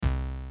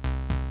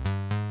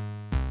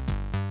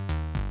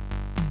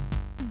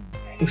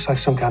Looks like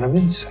some kind of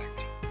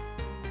insect.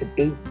 It's a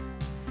bee.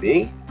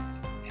 Bee?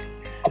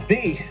 A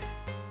bee?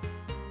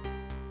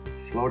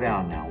 Slow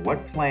down now.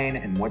 What plane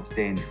and what's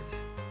dangerous?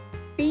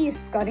 Bees,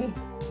 Scotty.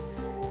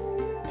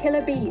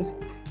 Killer bees.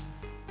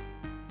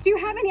 Do you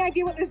have any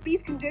idea what those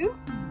bees can do?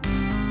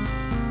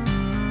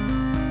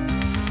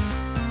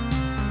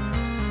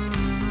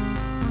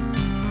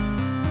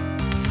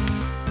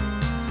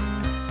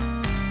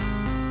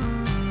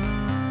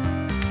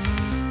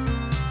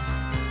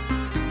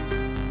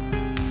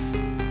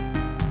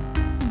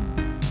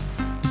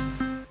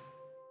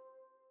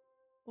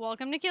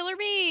 Welcome to Killer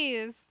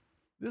Bees.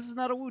 This is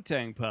not a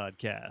Wu-Tang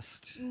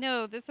podcast.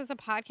 No, this is a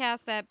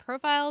podcast that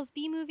profiles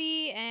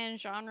B-movie and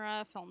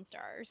genre film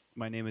stars.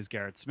 My name is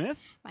Garrett Smith.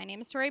 My name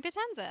is Tori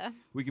Potenza.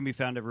 We can be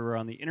found everywhere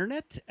on the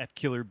internet at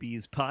Killer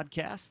Bees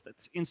Podcast.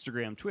 That's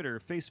Instagram, Twitter,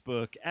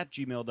 Facebook, at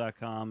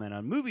gmail.com, and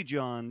on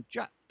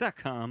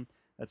moviejawn.com.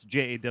 That's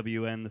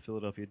JAWN, the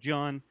Philadelphia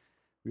John.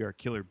 We are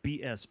Killer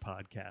BS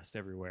Podcast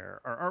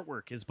everywhere. Our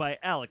artwork is by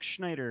Alex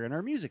Schneider, and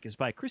our music is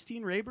by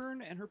Christine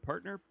Rayburn and her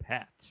partner,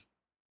 Pat.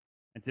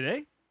 And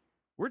today,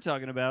 we're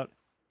talking about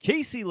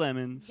Kasi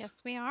Lemmons.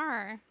 Yes, we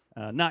are.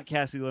 Not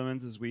Cassie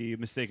Lemons, as we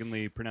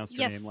mistakenly pronounced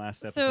her name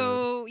last episode.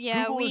 So,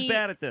 yeah, Google is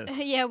bad at this.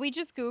 Yeah, we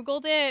just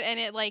Googled it, and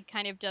it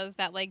kind of does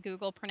that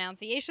Google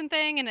pronunciation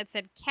thing, and it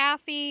said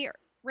Cassie,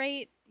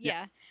 right?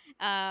 Yeah.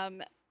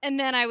 And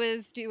then I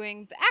was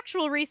doing the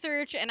actual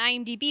research, and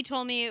IMDb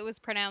told me it was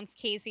pronounced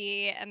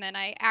Casey, and then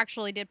I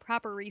actually did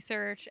proper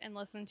research and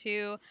listened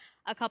to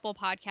a couple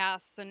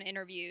podcasts and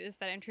interviews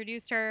that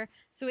introduced her.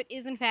 So it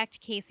is, in fact,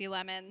 Kasi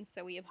Lemmons,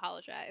 so we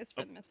apologize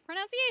for the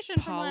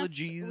mispronunciation from last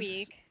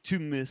week. To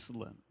Miss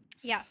Lemmons.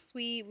 Yes,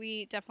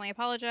 we definitely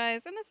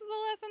apologize, and this is a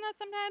lesson that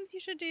sometimes you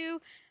should do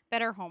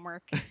better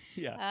homework.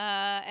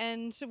 Yeah.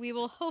 And we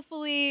will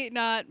hopefully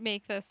not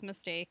make this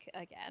mistake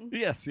again.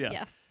 Yes, yeah.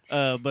 Yes.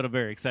 But I'm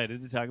very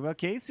excited to talk about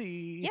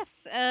Kasi.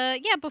 Yes.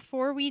 Yeah,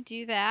 before we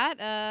do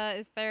that,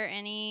 is there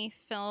any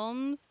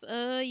films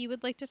you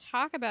would like to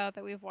talk about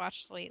that we've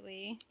watched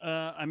lately?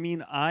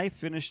 I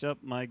finished up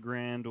my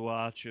grand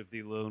watch of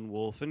the Lone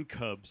Wolf and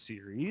Cub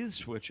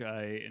series, which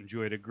I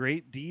enjoyed a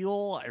great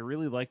deal. I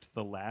really liked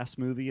the last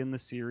movie in the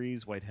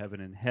series, White Heaven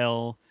and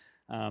Hell.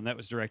 That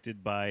was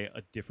directed by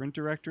a different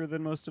director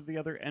than most of the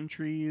other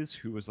entries,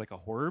 who was a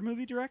horror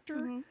movie director.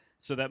 Mm-hmm.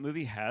 So that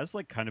movie has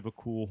kind of a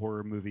cool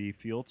horror movie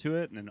feel to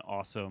it and an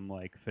awesome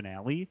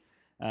finale.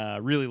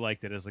 Really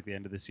liked it as the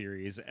end of the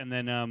series. And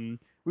then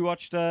we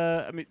watched,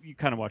 you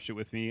kind of watched it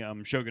with me,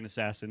 Shogun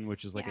Assassin,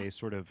 which is a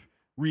sort of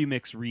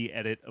remix,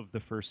 re-edit of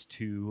the first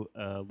two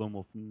Lone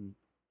Wolf and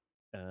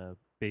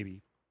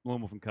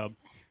Lone Wolf and Cub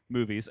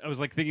movies. I was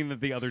thinking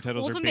that the other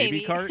titles Wolf are and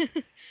Baby Cart.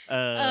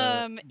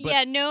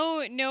 Yeah,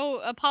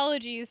 no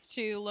apologies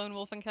to Lone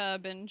Wolf and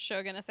Cub and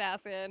Shogun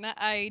Assassin.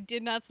 I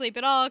did not sleep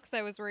at all because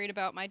I was worried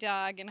about my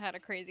dog and had a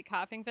crazy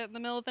coughing fit in the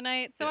middle of the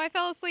night. So I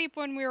fell asleep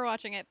when we were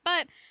watching it.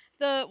 But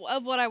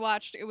of what I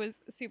watched, it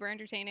was super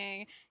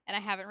entertaining. And I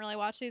haven't really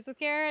watched these with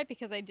Garrett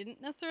because I didn't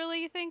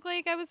necessarily think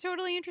I was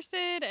totally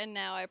interested. And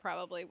now I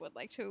probably would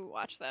like to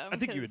watch them. I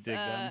think you would dig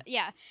them.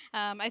 Yeah.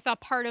 I saw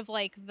part of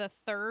the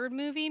third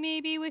movie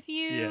maybe with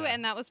you,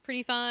 and that was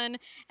pretty fun.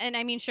 And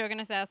I mean, Shogun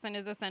Assassin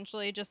is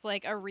essentially just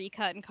a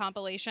recut and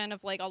compilation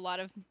of a lot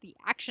of the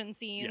action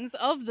scenes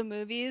of the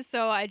movies.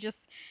 So I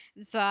just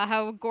saw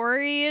how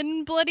gory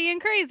and bloody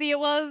and crazy it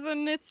was,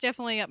 and it's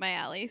definitely up my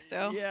alley.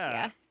 So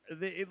yeah.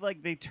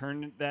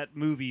 That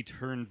movie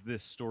turns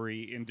this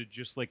story into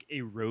just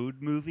a road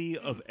movie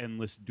of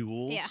endless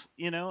duels,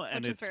 and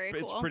Which is very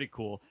cool. It's pretty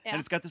cool. Yeah. And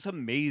it's got this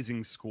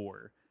amazing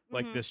score,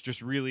 this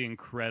just really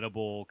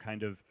incredible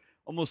kind of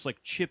almost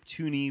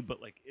chiptune-y, but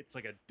it's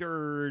a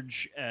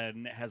dirge,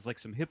 and it has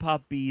some hip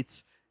hop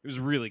beats. It was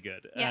really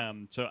good. Yeah.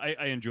 So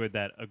I enjoyed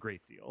that a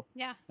great deal.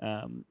 Yeah.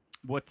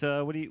 What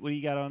do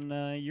you got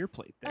on your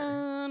plate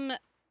there?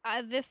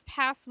 This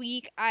past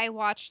week, I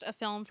watched a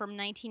film from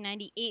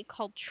 1998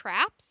 called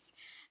Traps,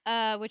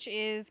 which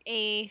is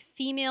a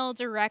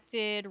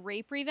female-directed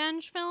rape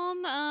revenge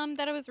film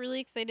that I was really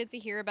excited to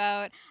hear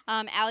about.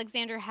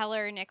 Alexander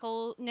Heller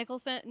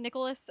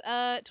Nicholas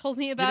told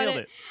me about You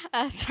nailed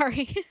it.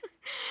 Sorry.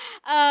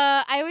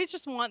 I always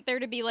just want there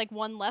to be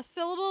one less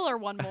syllable or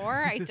one more.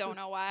 I don't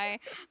know why.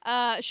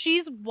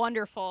 She's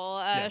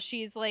wonderful.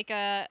 She's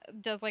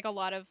does a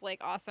lot of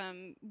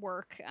awesome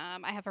work.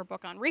 I have her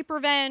book on rape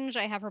revenge.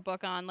 I have her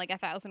book on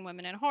 1,000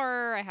 Women in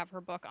Horror. I have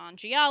her book on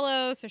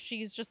Giallo. So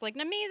she's just an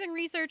amazing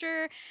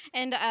researcher.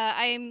 And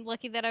I'm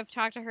lucky that I've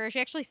talked to her. She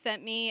actually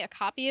sent me a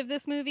copy of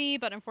this movie,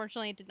 but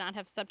unfortunately it did not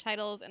have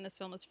subtitles. And this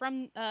film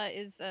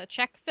is a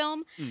Czech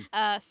film.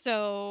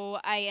 So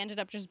I ended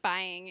up just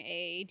buying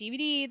a DVD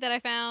that I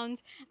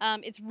found.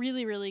 It's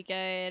really, really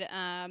good.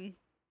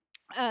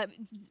 uh,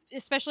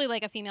 especially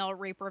like a female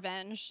rape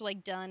revenge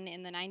like done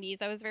in the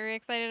 90s I was very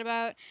excited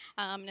about,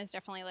 and it's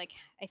definitely like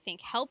I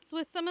think helped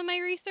with some of my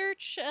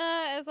research,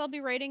 as I'll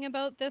be writing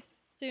about this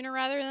sooner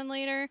rather than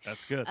later.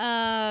 That's good.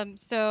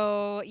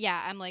 So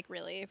yeah, I'm like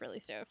really really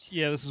stoked.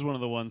 Yeah, this is one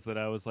of the ones that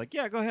I was like,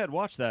 yeah, go ahead,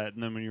 watch that.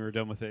 And then when you were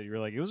done with it, you were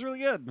like, it was really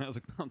good. And I was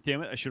like, oh,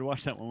 damn it, I should have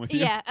watched that one with you.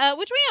 Yeah,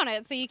 which we own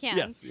it, so you can.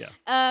 Yes, yeah.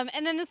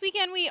 And then this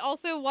weekend we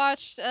also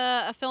watched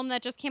a film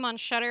that just came on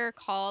Shudder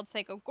called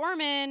Psycho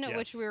Gorman,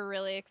 which Yes. we were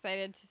really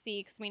excited to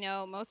see because we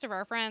know most of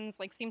our friends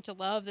like seem to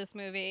love this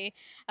movie,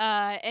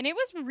 and it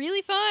was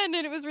really fun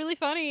and it was really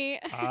funny.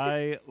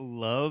 I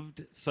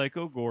loved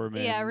Psycho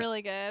Gorman. Yeah,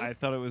 really good. I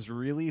thought it was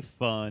really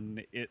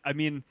fun.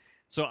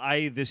 So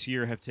I this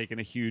year have taken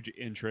a huge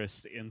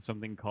interest in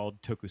something called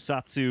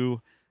tokusatsu,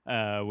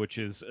 which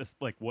is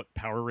like what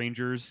Power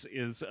Rangers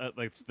is.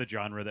 Like it's the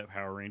genre that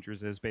Power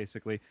Rangers is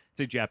basically. It's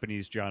a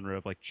Japanese genre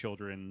of like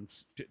children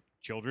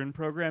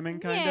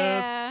programming kind of.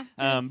 Yeah,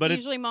 there's But it's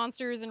usually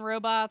monsters and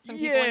robots and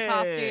people in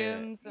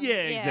costumes. And, yeah,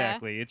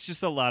 exactly. It's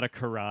just a lot of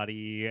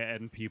karate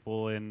and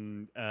people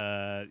in,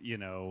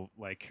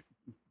 like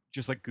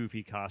just like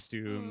goofy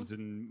costumes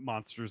and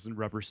monsters in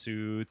rubber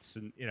suits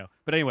and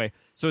But anyway,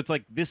 so it's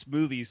like this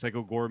movie,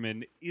 Psycho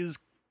Gorman, is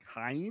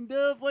kind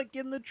of like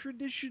in the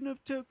tradition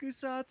of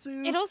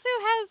tokusatsu. It also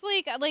has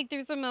like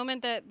there's a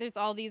moment that there's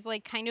all these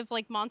like kind of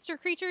like monster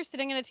creatures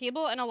sitting at a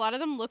table, and a lot of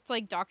them looked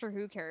like Doctor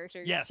Who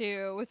characters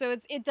too. So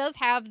it does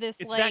have this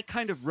it's like that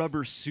kind of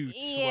rubber suits,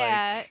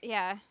 yeah,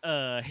 yeah,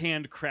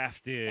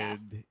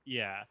 handcrafted,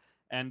 yeah.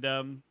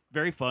 And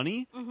very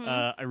funny.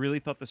 Mhm. I really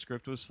thought the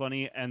script was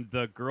funny, and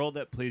the girl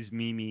that plays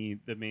Mimi,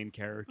 the main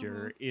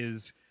character, Mm-hmm.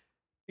 is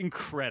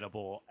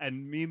incredible.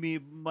 And Mimi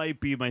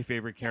might be my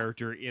favorite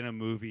character in a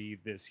movie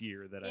this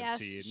year that yeah, I've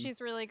seen. she's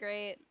really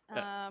great.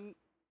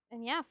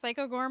 And yeah,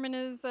 Psycho Gorman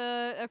is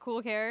a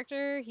cool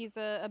character. He's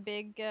a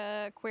big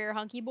queer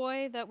hunky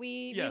boy that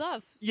we Yes.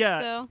 love. Yeah.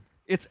 So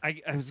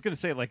I was gonna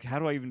say, like, how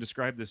do I even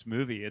describe this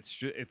movie?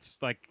 It's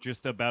like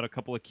just about a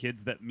couple of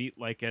kids that meet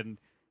like an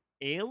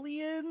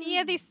alien.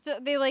 yeah,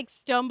 they like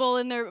stumble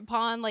in their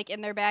upon like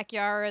in their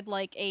backyard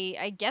like a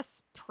I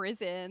guess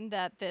prison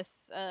that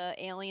this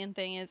alien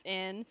thing is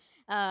in.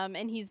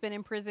 And he's been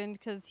imprisoned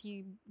because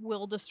he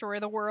will destroy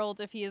the world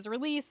if he is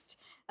released.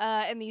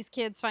 And these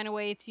kids find a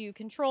way to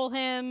control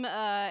him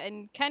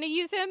and kind of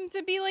use him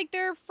to be like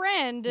their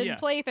friend and Yeah.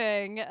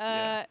 plaything.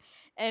 Yeah.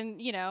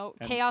 And And-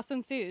 chaos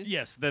ensues.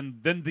 Yes,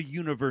 then the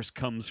universe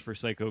comes for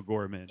Psycho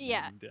Gorman.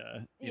 Yeah.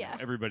 And Yeah.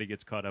 everybody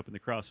gets caught up in the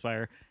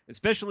crossfire,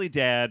 especially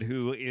Dad,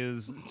 who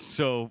is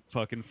so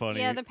fucking funny.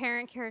 Yeah, the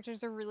parent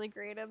characters are really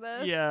great at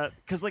this. Yeah,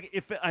 because like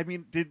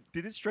did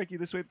it strike you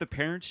this way? The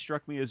parents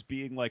struck me as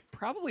being like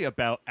probably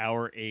about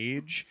our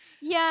age,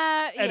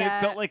 Yeah, and yeah.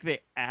 it felt like they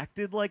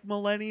acted like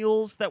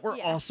millennials that were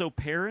Yeah. also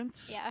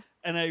parents. Yeah.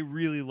 And I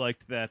really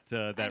liked that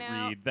know.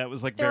 read. That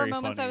was like There were very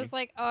moments funny. I was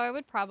like, oh, I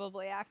would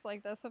probably act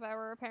like this if I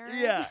were a parent.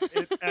 Yeah,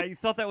 I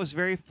thought that was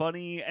very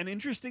funny and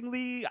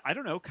interestingly, I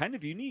don't know, kind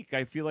of unique.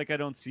 I feel like I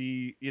don't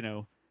see,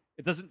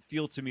 it doesn't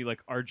feel to me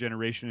like our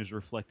generation is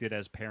reflected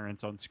as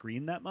parents on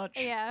screen that much.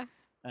 Yeah.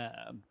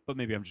 But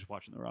maybe I'm just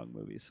watching the wrong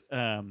movies.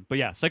 But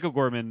yeah, Psycho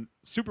Gorman,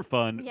 super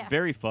fun, Yeah.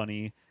 very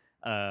funny.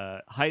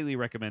 Highly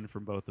recommend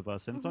from both of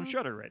us, and it's on Mhm.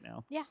 Shudder right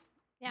now. Yeah,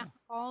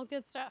 all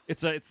good stuff.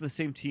 It's the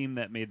same team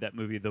that made that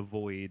movie The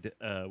Void,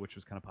 which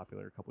was kind of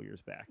popular a couple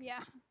years back.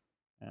 Yeah.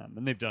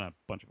 And they've done a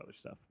bunch of other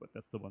stuff, but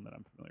that's the one that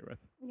I'm familiar with.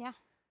 Yeah.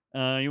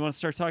 You want to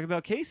start talking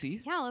about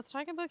Casey? Yeah, let's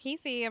talk about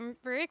Casey. I'm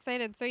very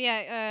excited. So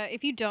yeah,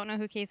 if you don't know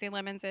who Casey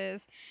Lemons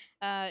is,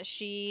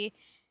 she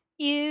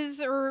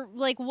is or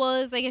like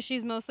was, I guess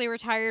she's mostly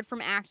retired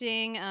from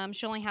acting.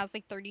 She only has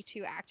like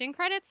 32 acting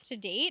credits to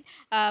date,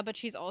 but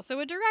she's also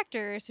a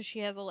director, so she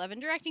has 11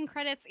 directing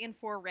credits and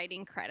 4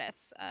 writing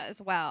credits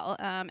as well,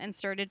 and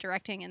started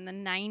directing in the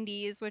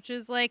 90s, which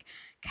is like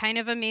kind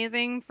of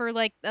amazing for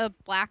like a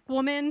black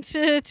woman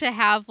to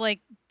have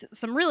like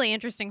some really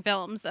interesting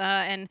films,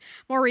 and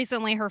more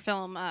recently her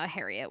film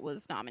Harriet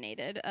was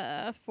nominated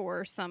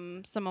for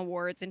some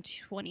awards in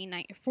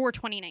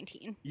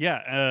 2019.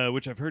 Yeah,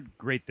 which I've heard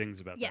great things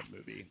about Yes,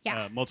 that movie.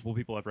 yeah. Multiple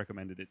people have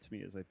recommended it to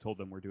me as I've told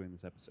them we're doing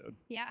this episode.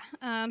 Yeah.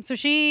 So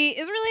she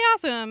is really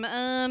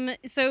awesome.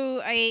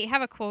 So I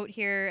have a quote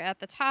here at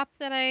the top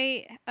that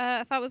I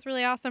thought was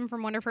really awesome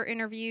from one of her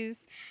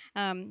interviews.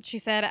 She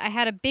said, "I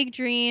had a big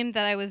dream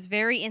that I was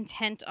very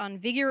intent on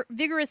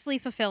vigorously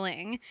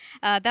fulfilling.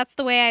 That's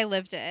the way I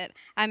lived it.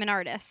 I'm an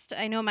artist.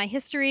 I know my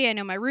history. I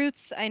know my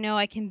roots. I know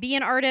I can be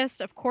an artist.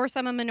 Of course,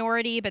 I'm a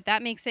minority, but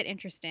that makes it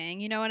interesting.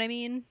 You know what I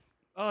mean?"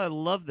 Oh, I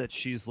love that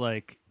she's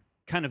like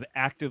kind of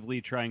actively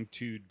trying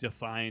to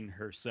define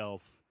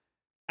herself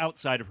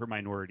outside of her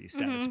minority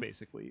status,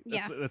 basically.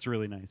 That's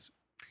really nice.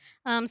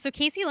 So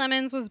Casey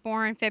Lemons was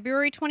born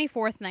February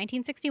 24th,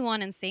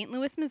 1961 in St.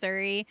 Louis,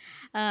 Missouri.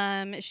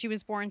 She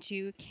was born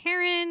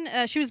Karen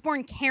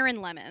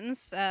Lemons.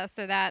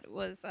 So that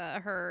was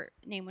her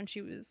name when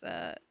she was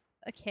a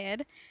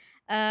kid.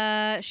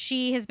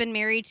 She has been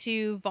married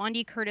to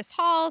Vondi Curtis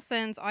Hall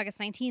since August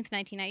 19th,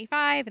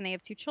 1995, and they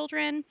have 2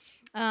 children.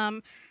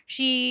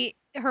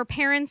 Her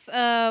parents,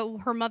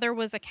 her mother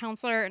was a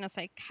counselor and a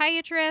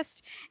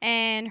psychiatrist,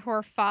 and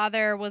her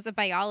father was a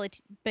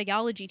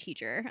biology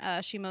teacher.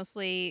 She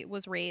mostly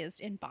was raised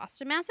in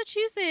Boston,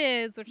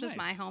 Massachusetts, which is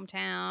my Nice.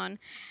 hometown.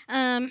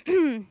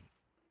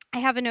 I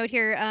have a note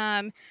here.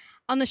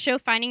 On the show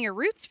Finding Your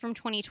Roots from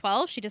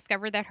 2012, she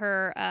discovered that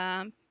her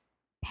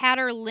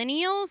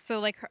paterlineal, so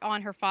like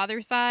on her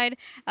father's side,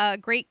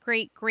 great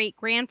great great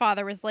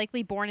grandfather was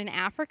likely born in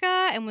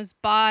Africa and was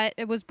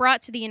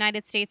brought to the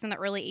United States in the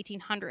early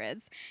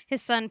 1800s.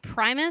 His son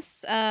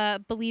Primus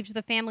believed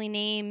the family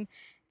name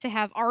to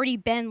have already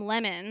been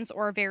Lemons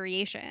or a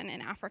variation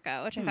in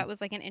Africa, which I thought was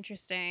like an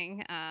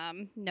interesting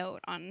note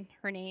on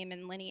her name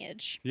and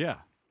lineage. Yeah.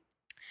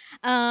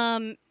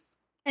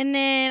 And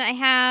then I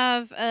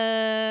have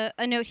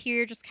a note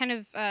here, just kind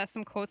of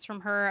some quotes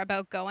from her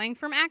about going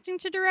from acting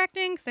to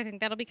directing, because I think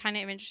that'll be kind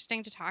of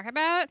interesting to talk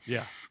about.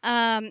 Yeah.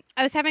 I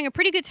was having a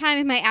pretty good time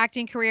in my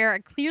acting career. I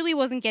clearly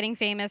wasn't getting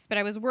famous, but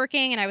I was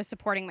working and I was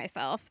supporting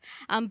myself.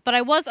 But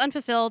I was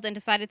unfulfilled and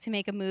decided to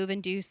make a move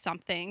and do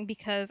something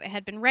because I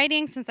had been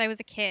writing since I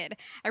was a kid.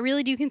 I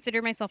really do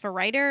consider myself a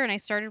writer, and I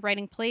started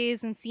writing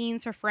plays and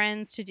scenes for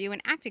friends to do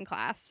in acting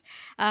class.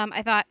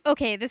 I thought,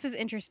 okay, this is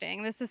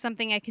interesting. This is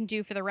something I can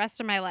do for the rest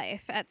of my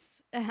life.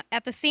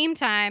 At the same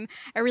time,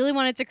 I really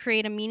wanted to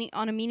create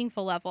on a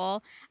meaningful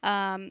level.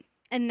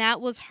 And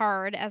that was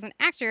hard as an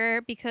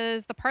actor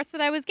because the parts that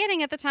I was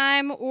getting at the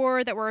time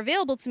or that were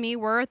available to me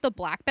were the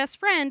black best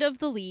friend of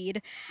the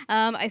lead.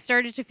 I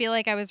started to feel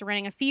like I was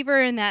running a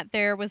fever and that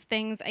there was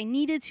things I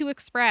needed to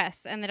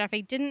express, and that if I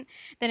didn't,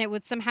 then it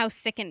would somehow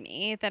sicken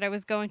me, that I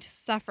was going to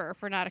suffer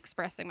for not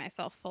expressing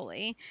myself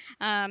fully.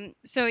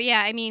 So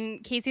yeah, I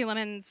mean, Casey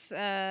Lemons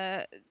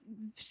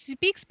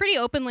speaks pretty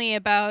openly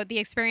about the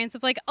experience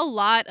of like a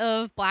lot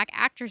of black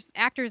actors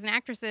and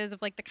actresses, of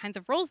like the kinds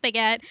of roles they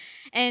get.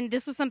 And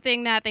this was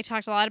something that they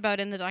talked a lot about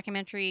in the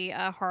documentary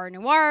Horror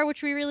Noir,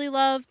 which we really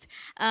loved.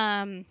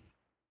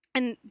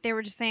 And they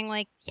were just saying,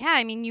 like, yeah,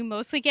 I mean, you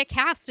mostly get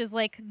cast as,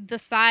 like, the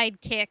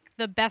sidekick,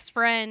 the best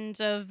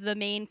friend of the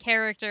main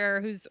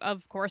character, who's,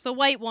 of course, a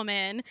white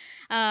woman.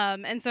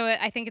 And so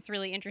I think it's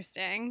really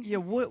interesting. Yeah,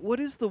 what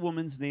is the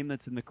woman's name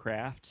that's in The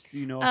Craft? Do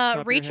you know? Off the top of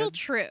your Rachel head?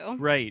 True.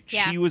 Right.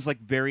 Yeah. She was, like,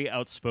 very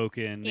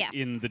outspoken Yes.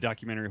 in the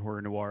documentary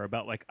Horror Noir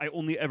about, like, I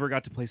only ever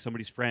got to play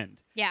somebody's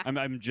friend. Yeah.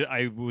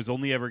 I was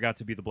only ever got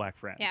to be the black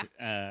friend.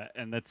 Yeah.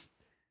 And that's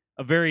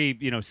a very,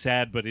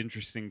 sad but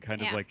interesting kind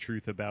of, Yeah. like,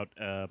 truth about...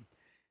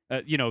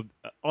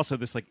 also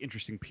this like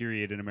interesting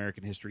period in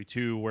American history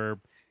too, where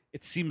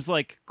it seems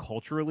like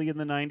culturally in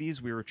the 90s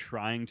we were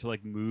trying to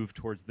like move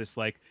towards this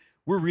like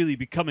we're really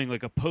becoming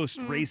like a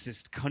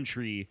post-racist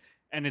country,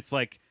 and it's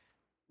like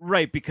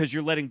right, because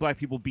you're letting black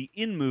people be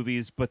in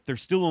movies, but they're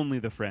still only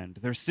the friend,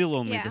 they're still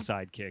only Yeah. the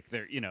sidekick.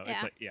 They're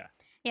it's like Yeah,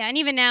 and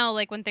even now,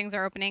 like when things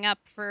are opening up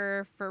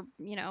for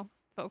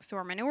folks who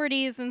are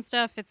minorities and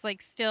stuff, it's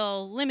like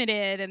still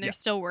limited, and there's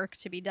still work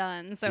to be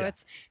done. So Yeah.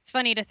 it's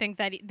funny to think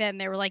that then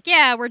they were like,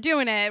 yeah, we're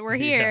doing it, we're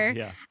here.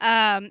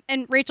 Yeah.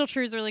 And Rachel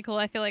True's really cool.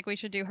 I feel like we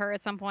should do her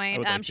at some point.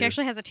 would like She to.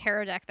 actually has a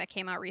tarot deck that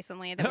came out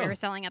recently that we Oh. were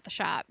selling at the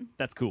shop.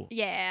 That's cool.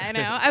 Yeah, I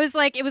know. I was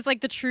like, it was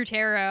like the True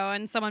Tarot,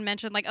 and someone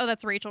mentioned like, oh,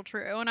 that's Rachel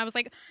True, and I was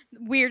like,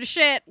 weird as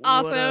shit,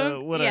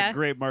 awesome. What yeah. a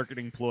great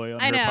marketing ploy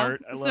on I her know.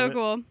 part. I love So it.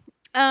 cool.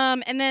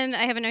 And then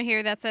I have a note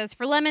here that says,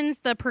 for Lemons,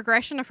 the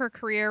progression of her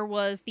career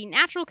was the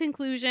natural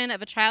conclusion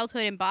of a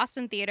childhood in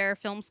Boston theater,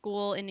 film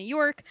school in New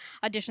York,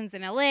 auditions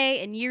in LA,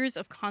 and years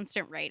of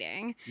constant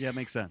writing. Yeah,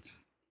 makes sense.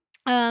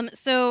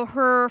 So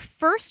her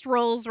first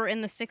roles were in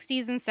the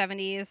 60s and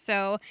 70s.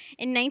 So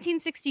in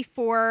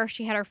 1964,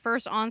 she had her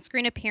first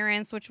on-screen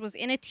appearance, which was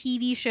in a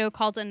TV show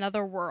called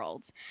Another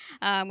World,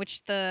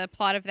 which the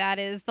plot of that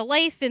is the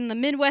life in the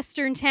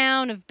Midwestern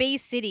town of Bay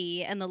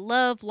City and the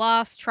love,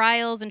 loss,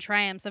 trials, and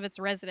triumphs of its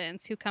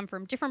residents who come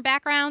from different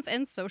backgrounds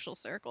and social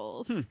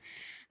circles.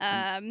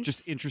 I'm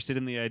just interested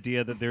in the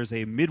idea that there's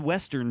a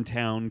Midwestern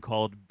town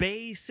called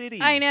Bay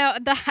City. I know.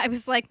 I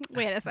was like,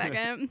 wait a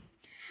second.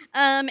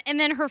 And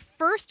then her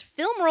first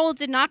film role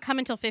did not come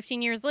until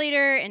 15 years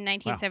later in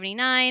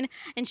 1979,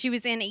 and she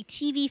was in a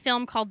TV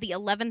film called The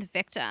 11th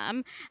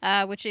Victim,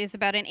 which is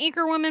about an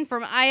anchorwoman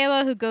from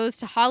Iowa who goes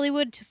to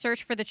Hollywood to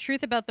search for the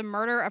truth about the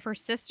murder of her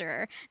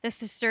sister. The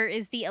sister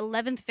is the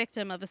 11th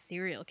victim of a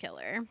serial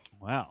killer.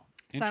 Wow.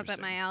 Sounds up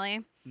my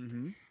alley.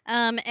 Mm-hmm.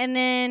 And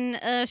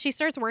then she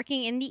starts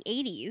working in the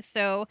 80s.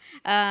 So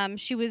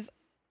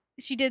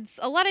she did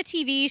a lot of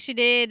TV. She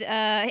did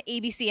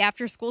ABC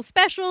after school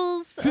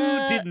specials. Who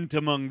didn't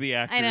among the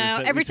actors? I know.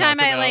 That Every we talk time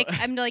about?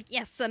 I'm like,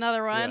 yes,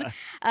 another one.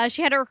 Yeah.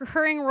 She had a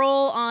recurring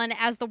role on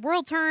As the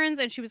World Turns,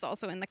 and she was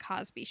also in The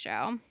Cosby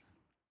Show.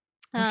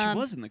 Oh, she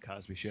was in The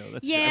Cosby Show.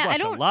 yeah, I I watched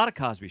a don't- lot of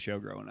Cosby Show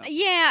growing up.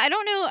 Yeah, I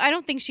don't know. I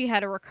don't think she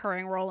had a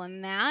recurring role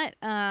in that.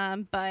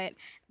 But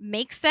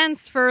makes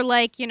sense for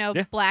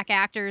Yeah. black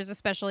actors,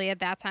 especially at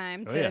that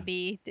time, Oh, to yeah.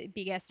 be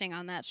guesting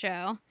on that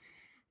show.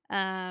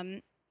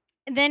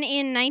 Then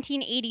in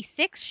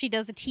 1986, she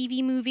does a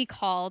TV movie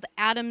called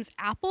Adam's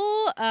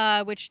Apple,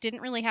 which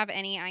didn't really have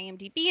any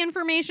IMDb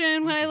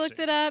information when I looked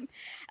it up.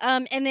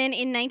 And then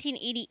in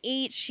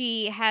 1988,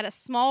 she had a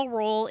small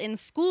role in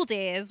School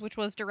Days, which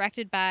was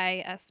directed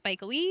by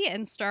Spike Lee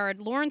and starred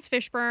Lawrence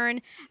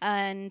Fishburne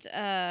and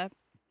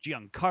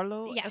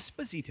Giancarlo Yeah.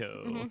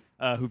 Esposito,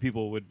 who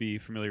people would be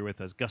familiar with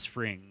as Gus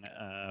Fring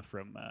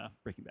from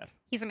Breaking Bad.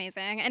 he's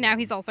amazing. And now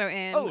he's also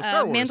in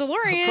Star Wars.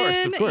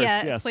 Mandalorian. Of course,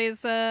 yeah, yes.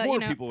 plays More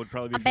people would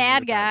probably be a familiar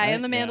bad with that, guy right?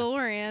 in The Yeah.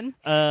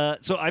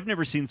 Mandalorian. So I've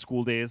never seen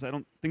School Days. I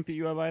don't think that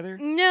you have either.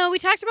 No, we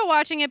talked about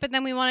watching it, but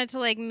then we wanted to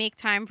like make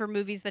time for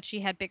movies that she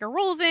had bigger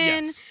roles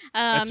in. Yes.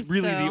 That's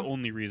really the so-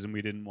 only reason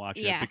we didn't watch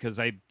it, Yeah. because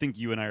I think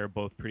you and I are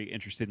both pretty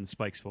interested in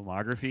Spike's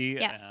filmography.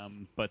 Yes.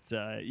 But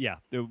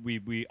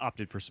we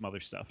opted for some other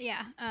stuff.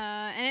 Yeah,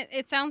 and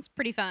it sounds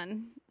pretty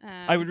fun.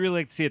 I would really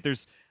like to see it.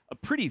 There's a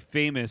pretty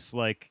famous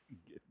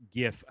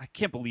GIF. I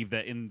can't believe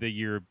that in the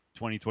year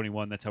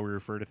 2021, that's how we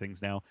refer to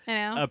things now. I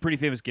know. A pretty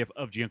famous GIF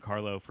of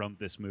Giancarlo from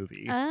this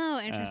movie. Oh,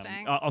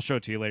 interesting. I'll show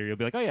it to you later. You'll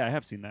be like, oh yeah, I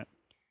have seen that.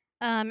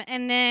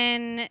 And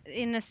then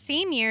in the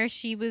same year,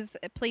 she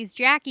plays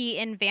Jackie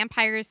in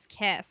Vampire's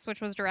Kiss,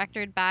 which was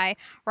directed by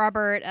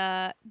Robert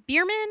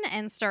Bierman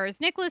and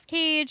stars Nicolas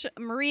Cage,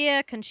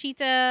 Maria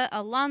Conchita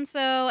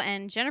Alonso,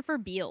 and Jennifer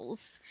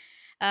Beals,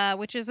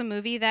 which is a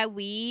movie that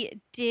we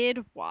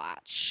did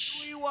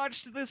watch. We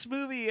watched this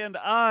movie, and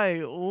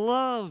I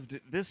loved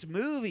this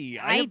movie.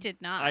 I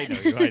did not. I know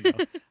you. I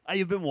know. I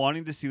have been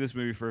wanting to see this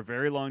movie for a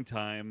very long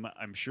time.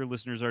 I'm sure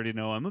listeners already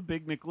know I'm a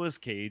big Nicolas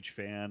Cage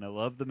fan. I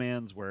love the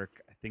man's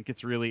work. I think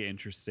it's really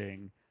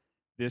interesting.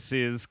 This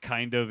is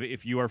kind of,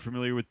 if you are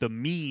familiar with the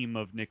meme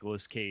of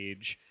Nicolas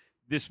Cage,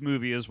 this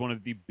movie is one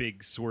of the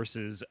big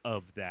sources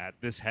of that.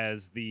 This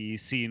has the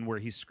scene where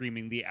he's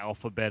screaming the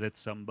alphabet at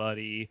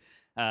somebody.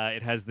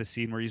 It has the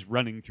scene where he's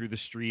running through the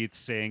streets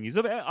saying,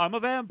 I'm a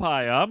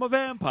vampire, I'm a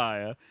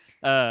vampire.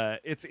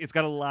 It's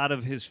got a lot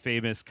of his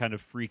famous kind of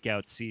freak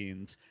out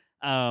scenes.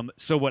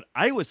 So what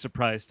I was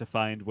surprised to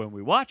find when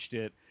we watched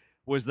it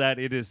was that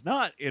it is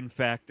not, in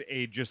fact,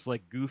 a just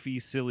like goofy,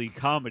 silly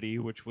comedy,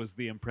 which was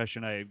the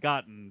impression I had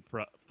gotten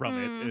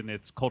from it and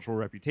its cultural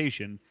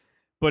reputation,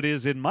 but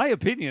is, in my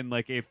opinion,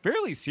 like a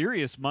fairly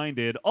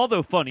serious-minded,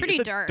 although funny, pretty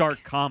it's a dark.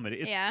 dark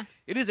comedy.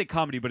 It is a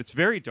comedy, but it's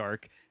very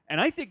dark,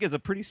 and I think is a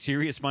pretty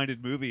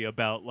serious-minded movie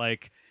about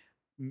like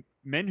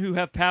men who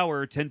have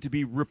power tend to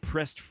be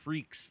repressed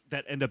freaks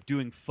that end up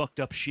doing fucked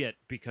up shit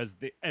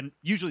and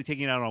usually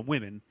taking it out on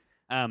women.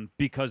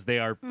 Because they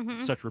are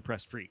such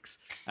repressed freaks.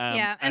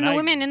 And the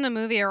women in the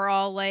movie are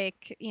all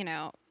like,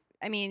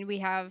 I mean, we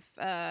have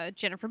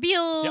Jennifer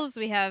Beals,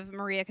 we have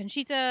Maria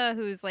Conchita,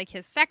 who's like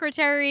his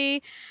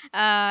secretary,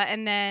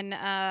 and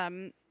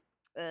then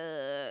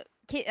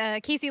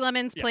Casey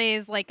Lemons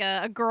plays like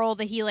a girl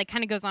that he like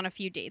kind of goes on a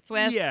few dates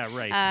with. Yeah,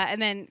 right.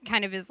 And then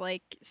kind of is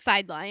like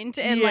sidelined.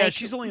 And yeah, like,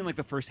 she's only in like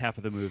the first half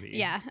of the movie.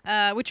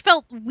 Yeah, which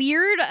felt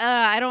weird.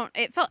 I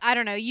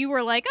don't know. You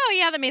were like, oh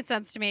yeah, that made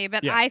sense to me,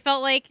 but I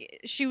felt like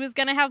she was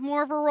gonna have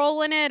more of a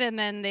role in it, and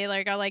then they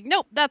like are like,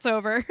 nope, that's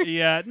over.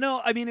 Yeah,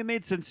 no, I mean it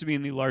made sense to me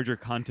in the larger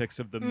context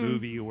of the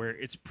movie, where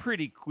it's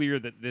pretty clear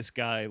that this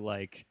guy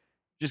like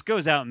just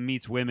goes out and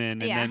meets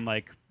women and then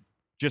like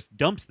just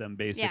dumps them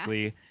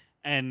basically. Yeah.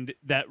 And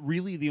that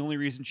really the only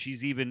reason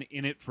she's even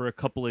in it for a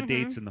couple of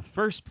dates in the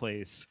first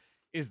place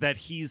is that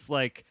he's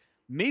like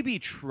maybe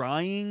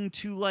trying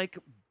to like,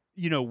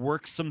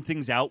 work some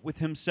things out with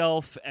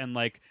himself and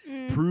like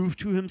prove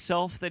to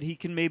himself that he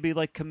can maybe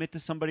like commit to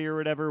somebody or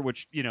whatever,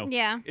 which,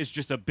 is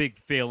just a big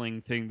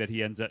failing thing that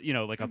he ends up,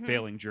 like a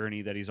failing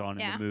journey that he's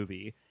on in the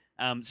movie.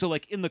 So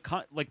like in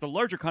the the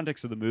larger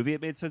context of the movie,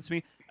 it made sense to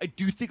me. I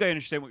do think I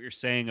understand what you're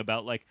saying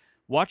about like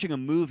watching a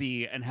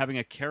movie and having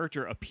a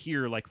character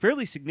appear like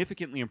fairly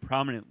significantly and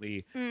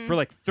prominently for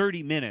like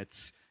 30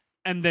 minutes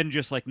and then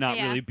just like not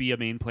really be a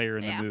main player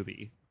in the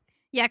movie.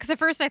 Yeah, because at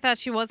first I thought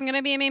she wasn't going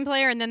to be a main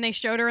player, and then they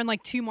showed her in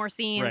like 2 more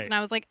scenes, and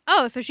I was like,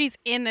 oh, so she's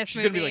in this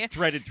movie. She's going to be like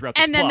threaded throughout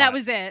the And then plot. that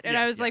was it, and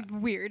I was like,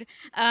 weird.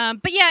 But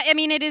yeah, I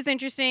mean, it is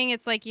interesting.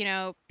 It's like,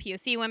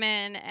 POC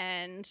women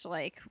and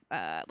like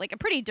a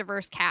pretty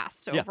diverse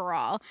cast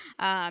overall.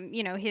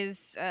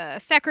 His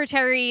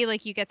secretary,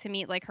 like you get to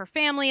meet like her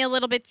family a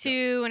little bit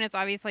too, and it's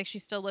obvious like she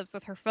still lives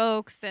with her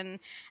folks. And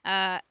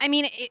I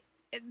mean,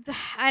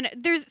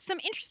 there's some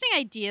interesting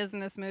ideas in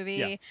this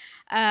movie,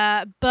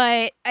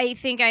 but I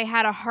think I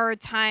had a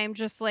hard time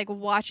just like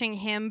watching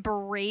him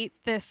berate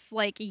this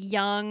like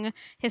young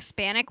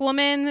Hispanic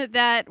woman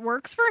that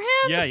works for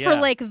him for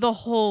like the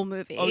whole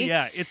movie. Oh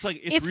yeah, it's like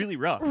it's really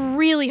rough,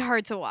 really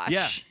hard to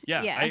watch.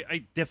 Yeah.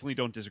 I definitely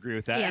don't disagree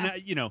with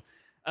that.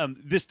 And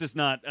this does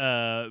not.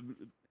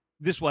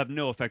 This will have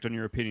no effect on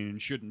your opinion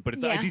and shouldn't,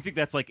 but I do think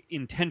that's like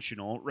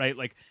intentional, right?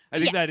 Like I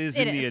think that is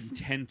in the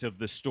intent of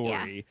the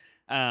story.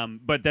 Yeah.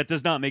 But that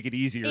does not make it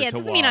easier to watch. It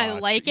doesn't mean I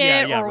like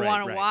it or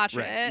want to watch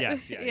it.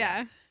 Yes,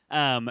 yeah.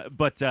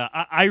 But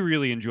I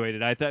really enjoyed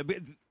it. I thought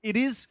it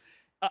is.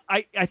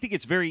 I think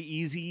it's very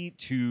easy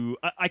to.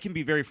 I can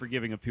be very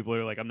forgiving of people who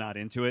are like, I'm not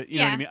into it. You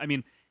know what I mean? I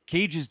mean,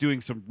 Cage is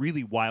doing some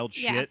really wild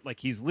shit. Yeah. Like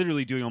he's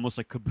literally doing almost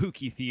like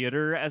kabuki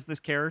theater as this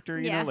character,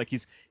 you Yeah. know? Like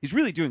he's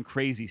really doing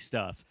crazy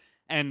stuff.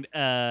 And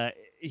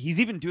he's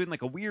even doing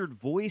like a weird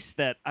voice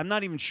that I'm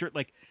not even sure,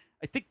 like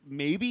I think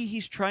maybe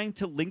he's trying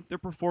to link their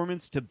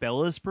performance to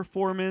Bella's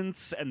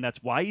performance, and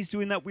that's why he's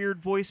doing that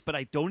weird voice, but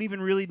I don't even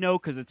really know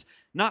because it's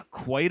not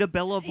quite a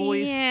Bella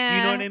voice. Yeah, Do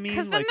you know what I mean?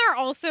 Because then they're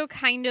also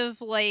kind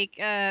of like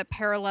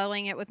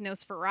paralleling it with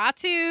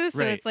Nosferatu. So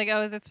Right. it's like,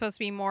 oh, is it supposed to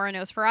be more a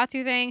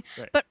Nosferatu thing?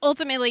 Right. But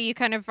ultimately, you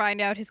kind of find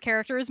out his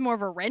character is more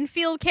of a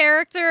Renfield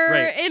character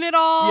Right. in it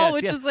all, Yes,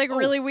 which yes. is like Oh,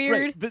 really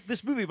right. weird.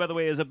 This movie, by the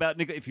way, is about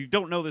if you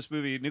don't know this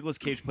movie, Nicolas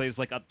Cage plays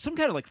like some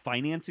kind of like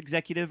finance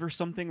executive or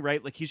something,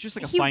 right? Like he's just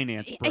like a finance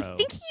bro. I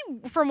think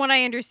he, from what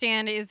I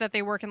understand, is that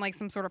they work in like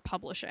some sort of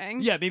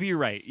publishing. Yeah, maybe you're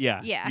right.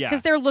 Yeah. Yeah,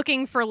 because they're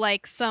looking for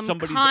like some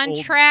Somebody's old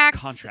contracts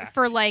contract.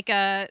 for like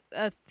a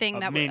thing A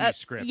that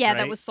manuscript, was that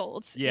right? was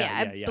sold.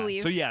 Yeah, I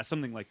believe. So yeah,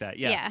 something like that.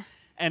 yeah.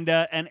 And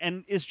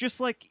it's just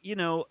like, you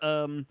know,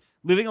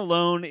 living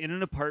alone in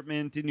an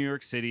apartment in New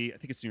York City. I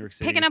think it's New York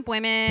City. Picking up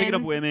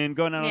women,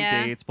 going out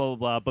Yeah. on dates, blah blah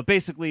blah. But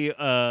basically,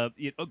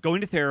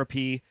 going to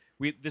therapy.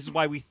 This is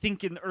why we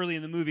think early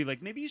in the movie,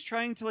 like maybe he's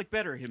trying to like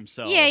better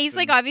himself. Yeah, he's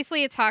like and-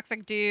 obviously a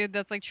toxic dude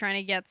that's like trying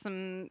to get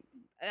some,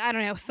 I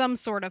don't know, some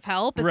sort of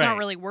help. It's Right. not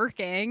really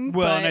working.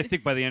 Well, but and I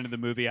think by the end of the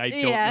movie, I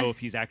don't Yeah. know if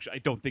he's actually. I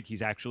don't think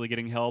he's actually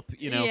getting help.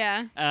 You know.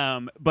 Yeah.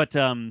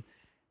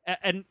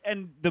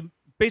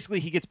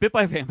 Basically he gets bit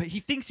by a vampire. He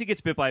thinks he gets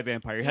bit by a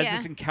vampire. He has Yeah.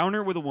 this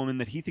encounter with a woman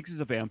that he thinks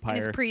is a vampire.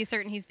 And he's pretty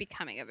certain he's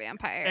becoming a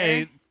vampire.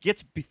 And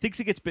thinks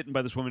he gets bitten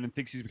by this woman and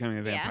thinks he's becoming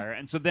a Yeah. vampire.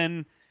 And so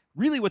then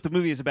really what the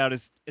movie is about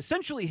is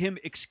essentially him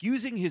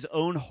excusing his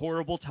own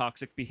horrible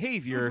toxic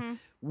behavior Mhm.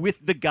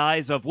 with the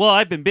guise of, well,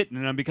 I've been bitten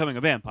and I'm becoming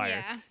a vampire.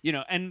 Yeah. You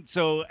know,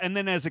 and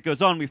then as it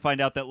goes on, we find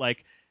out that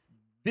like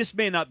this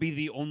may not be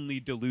the only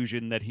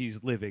delusion that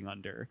he's living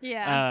under.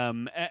 Yeah.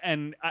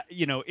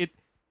 You know,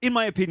 in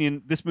my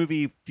opinion, this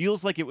movie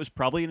feels like it was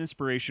probably an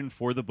inspiration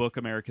for the book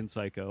American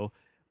Psycho,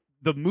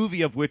 the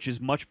movie of which is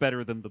much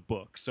better than the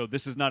book. So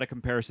this is not a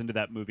comparison to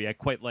that movie. I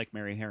quite like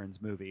Mary Herron's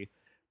movie.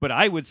 But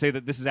I would say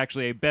that this is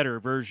actually a better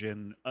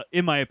version,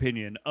 in my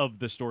opinion, of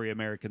the story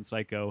American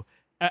Psycho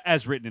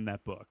as written in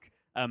that book.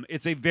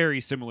 It's a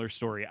very similar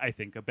story, I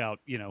think, about,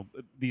 you know,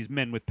 these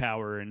men with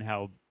power and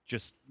how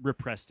just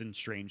repressed and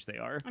strange they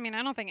are. I mean,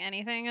 I don't think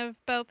anything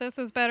about this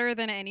is better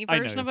than any I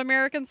know version you- of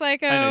American I know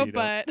Psycho, you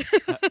but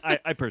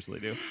don't. I personally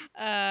do.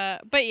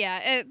 but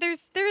yeah,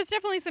 there's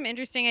definitely some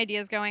interesting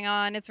ideas going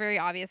on. It's very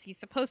obvious he's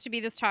supposed to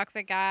be this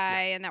toxic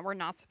guy, and that we're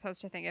not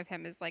supposed to think of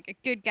him as like a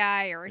good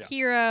guy or a Yeah.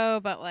 hero.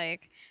 But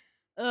like,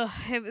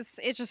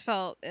 it just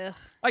felt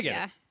I get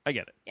yeah. it. I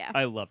get it. Yeah.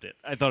 I loved it.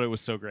 I thought it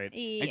was so great.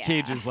 And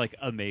Cage Yeah. is like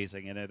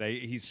amazing in it.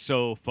 He's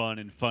so fun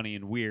and funny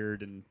and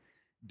weird and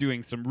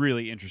doing some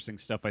really interesting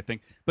stuff, I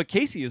think. But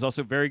Casey is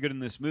also very good in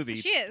this movie.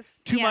 She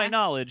is. To my yeah.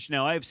 knowledge,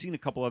 now I've seen a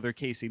couple other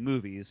Casey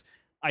movies.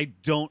 I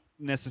don't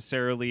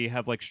necessarily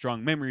have like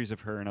strong memories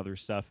of her and other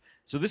stuff.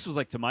 So this was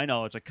like, to my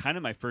knowledge, like kind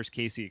of my first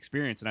Casey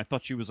experience, and I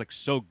thought she was like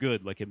so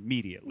good, like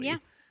immediately.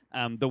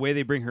 Yeah. The way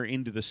they bring her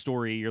into the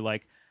story, you're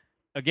like,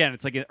 again,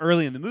 it's like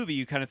early in the movie,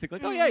 you kind of think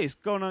like, oh yeah, he's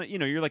going on. You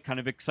know, you're like kind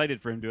of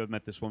excited for him to have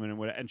met this woman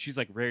and she's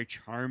like very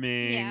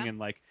charming Yeah. and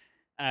like.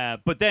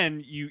 But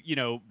then you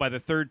know, by the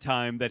third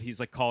time that he's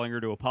like calling her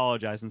to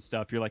apologize and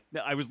stuff, you're like,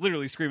 I was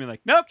literally screaming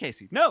like, no,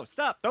 Casey, no,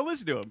 stop, don't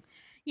listen to him.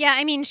 Yeah,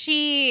 I mean,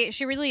 she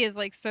really is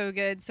like so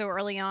good so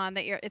early on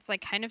that it's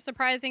like kind of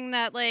surprising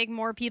that like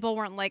more people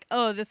weren't like,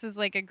 oh, this is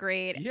like a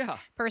great Yeah.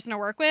 person to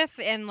work with,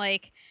 and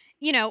like,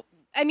 you know,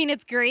 I mean,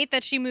 it's great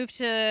that she moved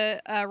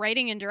to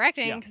writing and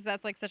directing Yeah. because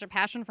that's like such a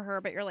passion for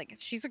her. But you're like,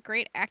 she's a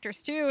great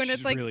actress too, and She's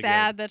it's like really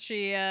sad that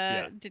she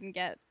Yeah. didn't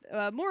get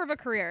more of a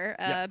career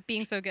Yeah.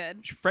 being so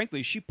good.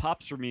 Frankly, she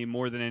pops for me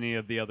more than any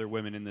of the other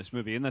women in this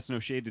movie, and that's no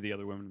shade to the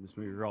other women in this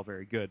movie. They're all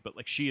very good, but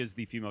like she is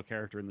the female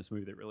character in this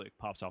movie that really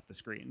pops off the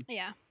screen.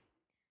 Yeah.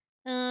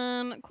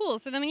 Cool.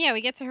 So then, yeah,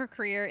 we get to her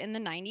career in the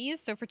 90s.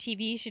 So for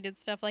TV, she did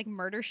stuff like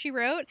Murder, She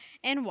Wrote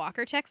and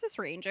Walker, Texas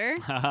Ranger.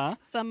 Haha.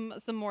 Some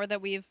more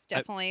that we've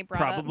definitely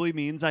brought up. Probably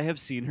means I have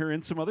seen her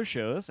in some other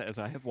shows, as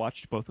I have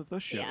watched both of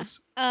those Yeah.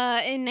 shows.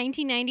 In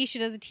 1990, she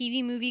does a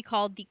TV movie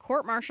called The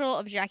Court Martial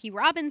of Jackie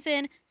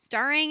Robinson,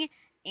 starring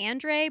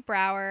Andre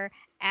Braugher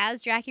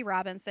as Jackie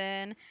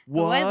Robinson,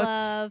 who I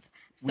love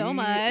so We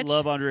much.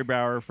 love Andre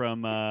Braugher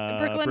from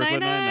Brooklyn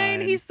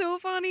Nine-Nine. He's so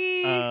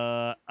funny.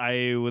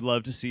 I would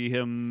love to see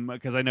him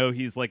because I know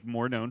he's like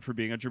more known for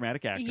being a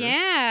dramatic actor.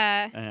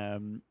 yeah.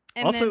 And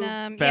And also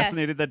then,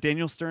 fascinated that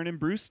Daniel Stern and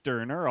Bruce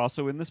Stern are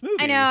also in this movie.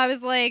 I know. I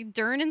was like,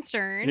 Dern and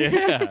Stern.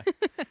 Yeah.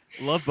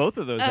 Love both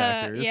of those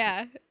actors.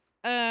 Yeah.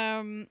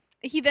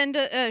 She then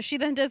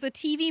does a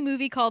TV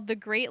movie called The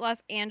Great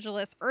Los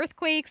Angeles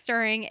Earthquake,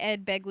 starring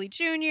Ed Begley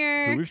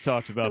Jr. Who we've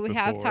talked about who we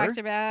before. have talked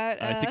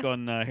about. I think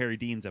on Harry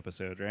Dean's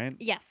episode, right?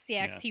 Yes,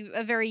 yeah, 'cause Yeah. he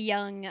a very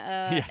young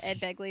Yes. Ed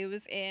Begley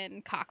was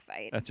in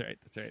Cockfight. That's right.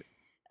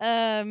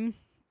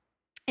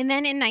 And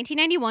then in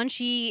 1991,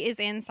 she is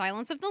in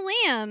Silence of the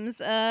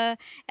Lambs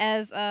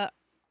as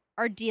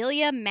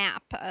Ardelia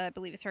Mapp, I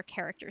believe is her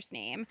character's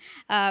name,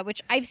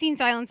 which I've seen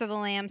Silence of the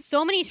Lambs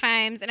so many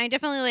times, and I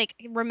definitely like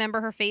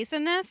remember her face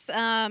in this.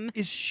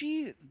 Is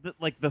she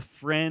the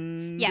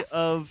friend Yes.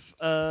 of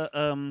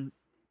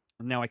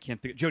now I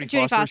can't think Jodie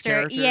Jodie Foster's Foster,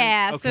 character?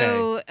 yeah. Okay.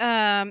 So,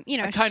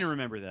 I kind of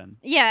remember then.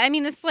 yeah, I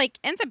mean, this like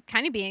ends up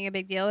kind of being a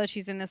big deal that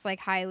she's in this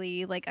like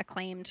highly like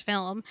acclaimed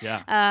film.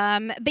 Yeah.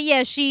 But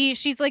yeah,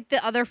 she's like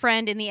the other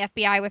friend in the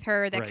FBI with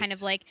her that kind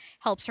of Right. like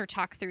helps her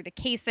talk through the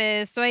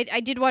cases. So I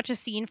did watch a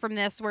scene from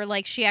this where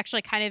like she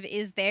actually kind of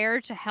is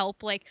there to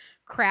help like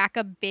crack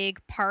a big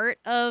part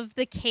of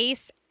the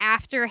case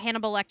after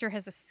Hannibal Lecter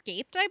has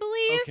escaped, I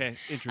believe. Okay,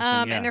 interesting.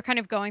 Yeah. And they're kind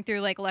of going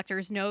through like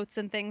Lecter's notes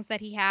and things that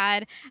he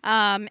had.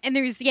 And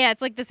there's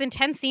it's like this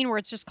intense scene where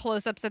it's just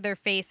close-ups of their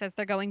face as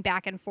they're going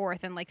back and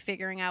forth and like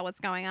figuring out what's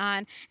going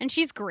on. And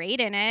she's great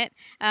in it.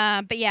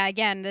 But yeah,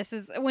 again, this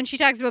is when she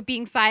talks about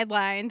being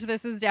sidelined.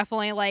 This is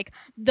definitely like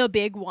the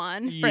big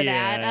one for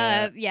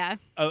that. Yeah.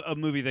 A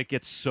movie that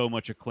gets so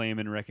much acclaim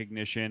and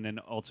recognition, and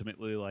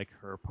ultimately like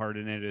her part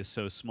in it is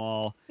so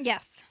small.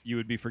 Yes. You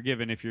would be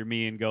forgiven if you're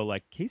me and go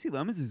like, Casey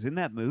Lemons is in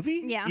that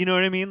movie. Yeah. You know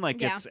what I mean? Like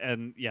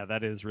Yeah.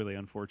 that is really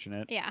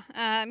unfortunate.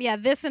 Yeah.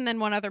 This and then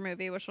one other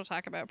movie, which we'll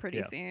talk about pretty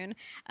Yeah.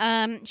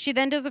 soon. She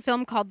then does a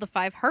film called The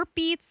Five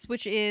Heartbeats,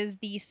 which is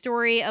the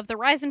story of the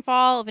rise and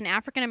fall of an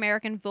African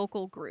American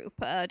vocal group,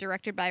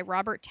 directed by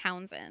Robert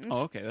Townsend.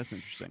 Oh, okay, that's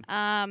interesting.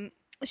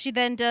 She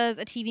then does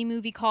a TV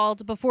movie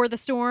called Before the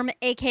Storm,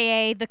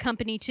 aka The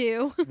Company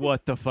 2.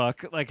 What the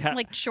fuck? Like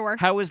Sure.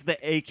 How is the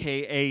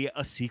AKA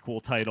a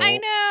sequel title? I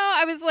know.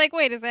 I was like,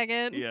 wait a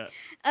second. Yeah.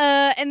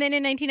 And then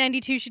in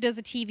 1992, she does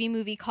a TV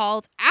movie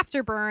called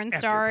Afterburn,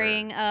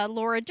 starring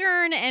Laura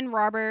Dern and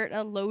Robert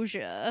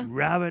Loggia.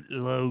 Robert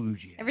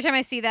Loggia. Every time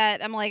I see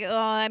that, I'm like, oh,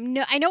 I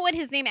know what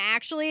his name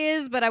actually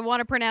is, but I want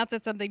to pronounce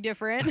it something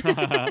different.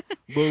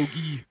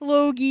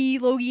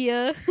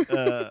 Logia.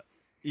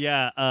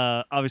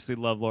 Obviously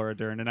love Laura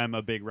Dern, and I'm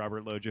a big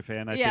Robert Loggia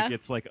fan. I think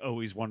it's like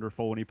always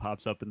wonderful when he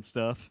pops up and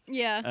stuff.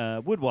 Yeah.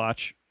 Would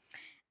watch.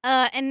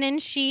 And then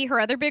her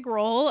other big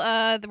role,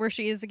 where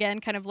she is again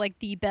kind of like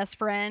the best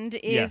friend,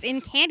 is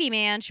in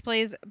Candyman. She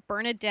plays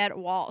Bernadette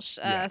Walsh.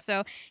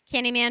 So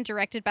Candyman,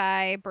 directed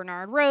by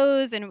Bernard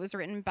Rose, and it was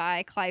written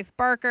by Clive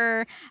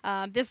Barker.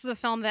 This is a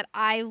film that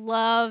I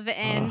love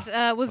and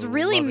was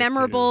really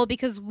memorable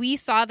because we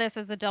saw this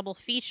as a double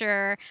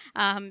feature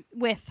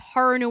with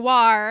horror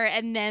noir,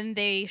 and then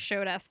they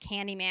showed us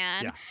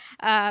Candyman,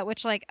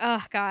 which like,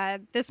 oh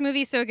god, this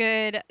movie's so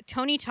good.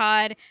 Tony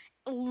Todd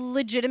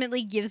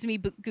legitimately gives me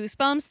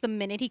goosebumps the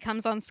minute he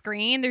comes on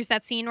screen. There's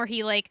that scene where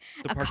he like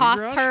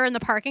accosts her in the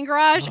parking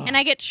garage, and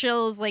I get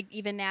chills like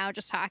even now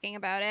just talking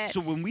about it.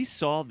 So when we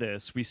saw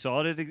this, we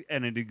saw it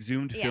at an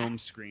Exhumed film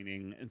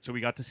screening, and so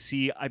we got to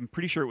see, I'm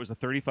pretty sure it was a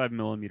 35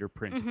 millimeter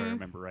print if I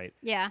remember right.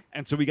 Yeah.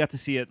 And so we got to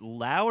see it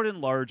loud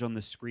and large on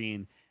the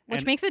screen.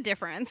 Which makes a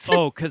difference.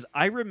 Because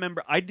I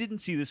remember, I didn't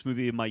see this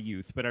movie in my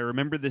youth, but I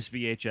remember this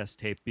VHS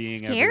tape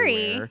being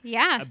scary. Everywhere.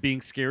 Yeah.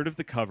 Being scared of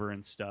the cover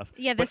and stuff.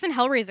 Yeah, this and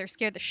Hellraiser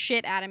scared the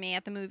shit out of me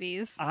at the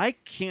movies. I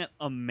can't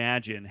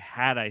imagine,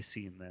 had I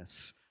seen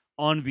this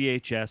on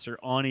VHS or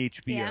on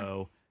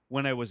HBO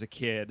when I was a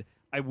kid,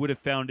 I would have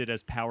found it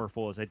as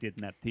powerful as I did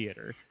in that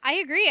theater. I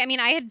agree. I mean,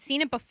 I had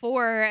seen it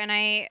before, and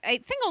I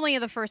think only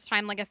the first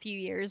time like a few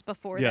years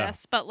before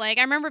this. But like,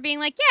 I remember being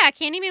like, yeah,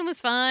 Candyman was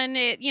fun.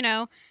 It,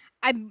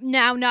 I'm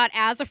now not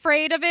as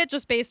afraid of it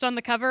just based on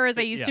the cover as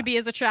I used to be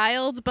as a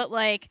child, but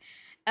like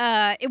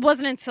it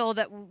wasn't until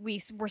that we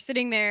were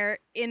sitting there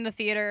in the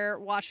theater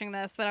watching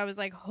this that I was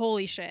like,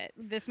 holy shit,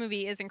 this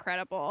movie is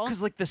incredible.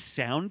 Because like the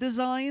sound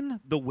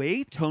design, the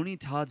way Tony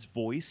Todd's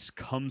voice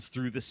comes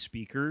through the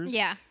speakers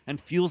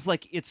and feels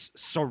like it's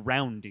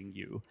surrounding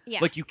you. Yeah.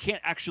 Like you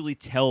can't actually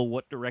tell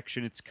what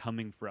direction it's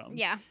coming from.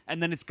 Yeah.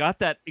 And then it's got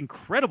that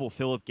incredible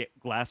Philip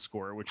Glass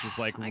score, which is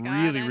like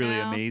really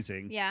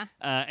amazing. Yeah.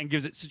 And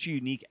gives it such a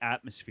unique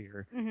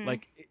atmosphere. Mm-hmm.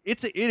 Like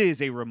it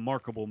is a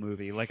remarkable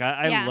movie. Like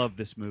I love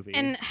this movie.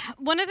 And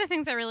one of the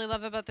things I really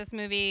love about this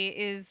movie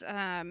is,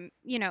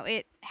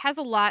 it has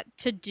a lot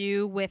to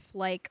do with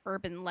like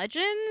urban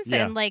legends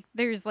and like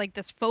there's like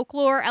this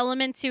folklore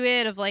element to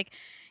it of like,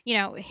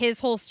 his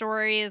whole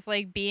story is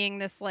like being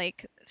this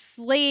like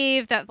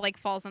slave that like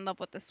falls in love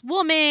with this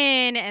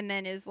woman and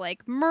then is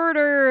like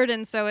murdered.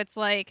 And so it's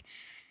like,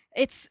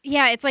 it's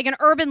like an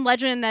urban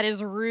legend that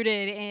is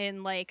rooted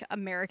in like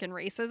American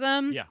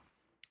racism. Yeah.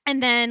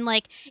 And then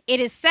like it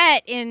is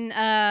set in,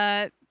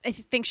 I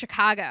think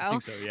Chicago. I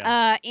think so,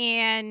 yeah.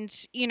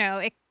 And,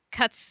 it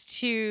cuts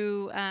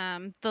to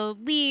the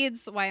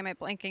leads. Why am I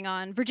blanking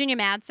on? Virginia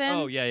Madsen.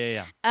 Oh,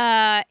 yeah.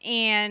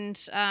 And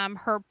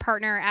her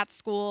partner at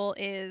school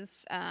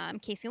is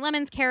Casey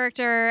Lemon's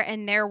character,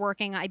 and they're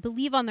working, I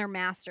believe, on their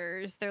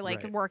masters. They're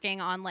like working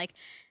on like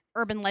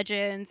urban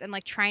legends and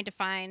like trying to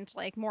find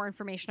like more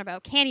information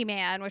about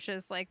Candyman, which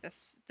is like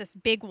this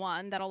big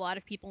one that a lot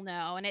of people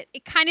know, and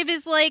it kind of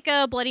is like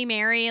a Bloody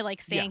Mary,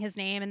 like saying his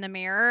name in the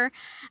mirror.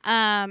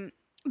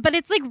 but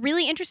it's like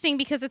really interesting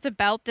because it's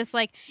about this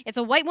like it's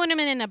a white woman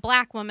and a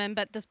black woman,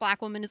 but this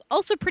black woman is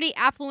also pretty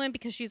affluent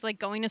because she's like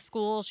going to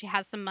school, she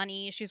has some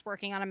money, she's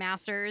working on a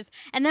master's,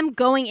 and them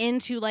going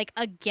into like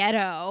a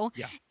ghetto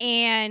Yeah.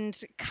 and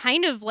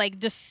kind of like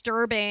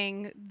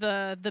disturbing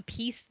the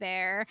peace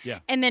there, Yeah.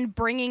 and then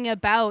bringing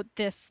about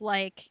this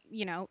like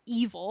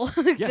evil,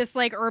 Yeah. this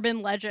like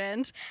urban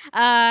legend,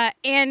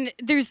 and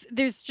there's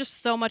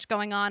just so much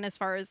going on as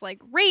far as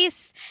like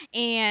race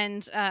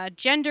and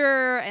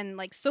gender and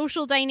like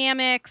social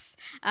dynamics.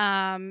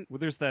 Well,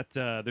 there's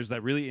that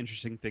really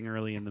interesting thing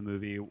early in the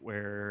movie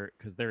where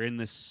because they're in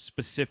this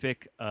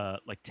specific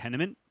like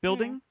tenement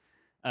building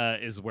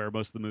is where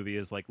most of the movie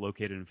is like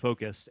located and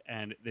focused,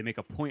 and they make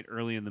a point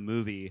early in the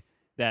movie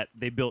that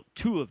they built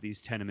 2 of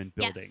these tenement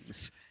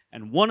buildings,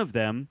 and one of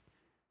them,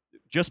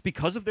 just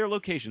because of their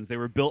locations, they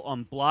were built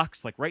on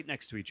blocks like right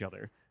next to each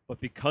other,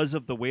 but because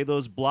of the way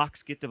those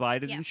blocks get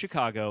divided in Yes.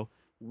 Chicago,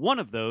 one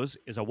of those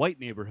is a white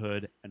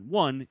neighborhood and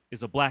one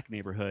is a black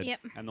neighborhood.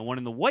 Yep. And the one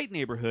in the white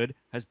neighborhood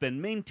has been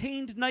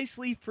maintained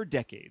nicely for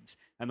decades.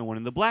 And the one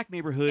in the black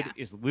neighborhood Yeah.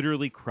 is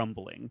literally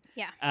crumbling.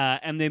 Yeah.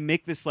 And they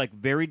make this like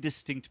very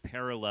distinct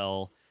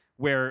parallel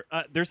where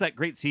there's that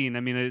great scene.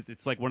 I mean,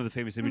 it's like one of the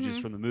famous images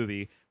Mhm. from the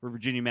movie where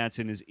Virginia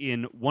Madsen is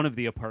in one of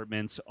the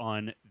apartments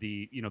on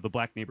the, the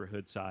black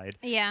neighborhood side.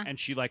 Yeah. And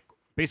she like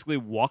basically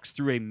walks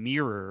through a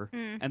mirror,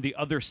 Mm. and the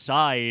other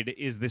side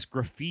is this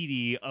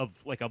graffiti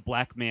of like a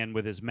black man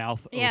with his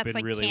mouth Yeah, open it's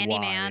like really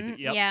Candyman. wide.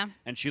 Yep. Yeah.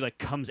 And she like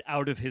comes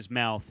out of his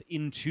mouth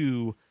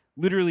into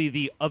literally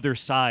the other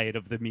side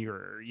of the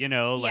mirror,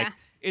 like Yeah.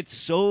 it's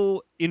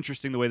so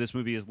interesting the way this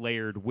movie is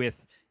layered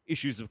with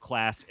issues of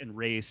class and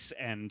race,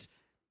 and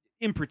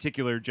in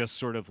particular just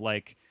sort of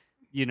like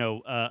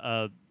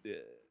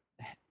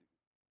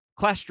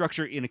class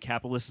structure in a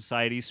capitalist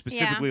society,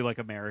 specifically like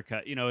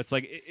America. It's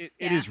like it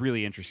Yeah. is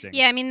really interesting.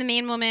 Yeah, I mean the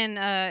main woman,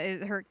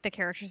 the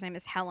character's name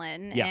is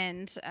Helen, Yeah.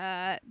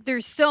 and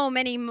there's so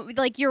many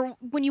like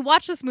when you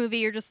watch this movie,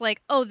 you're just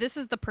like, oh, this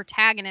is the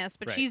protagonist,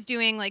 but Right. she's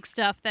doing like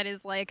stuff that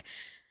is like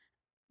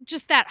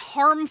just that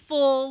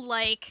harmful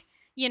like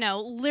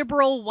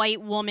liberal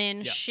white woman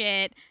Yeah.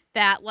 shit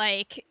that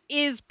like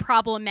is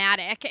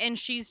problematic, and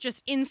she's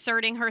just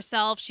inserting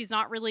herself. She's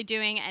not really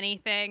doing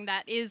anything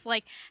that is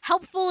like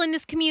helpful in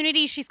this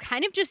community. She's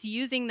kind of just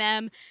using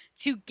them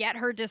to get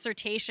her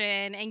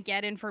dissertation and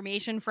get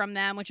information from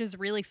them, which is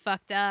really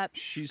fucked up.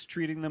 She's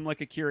treating them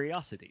like a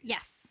curiosity.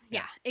 Yes. Yeah,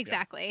 Yeah,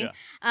 exactly. yeah.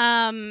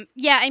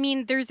 Yeah, I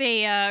mean, there's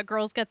a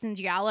Girls, Guts, and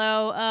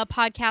Giallo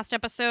podcast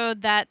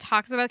episode that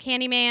talks about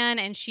Candyman,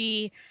 and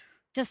she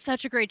does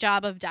such a great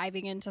job of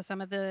diving into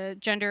some of the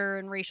gender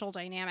and racial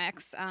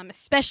dynamics,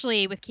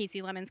 especially with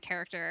Casey Lemon's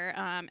character.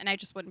 And I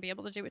just wouldn't be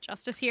able to do it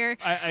justice here.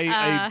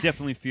 I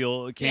definitely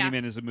feel yeah.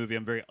 Candyman is a movie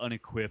I'm very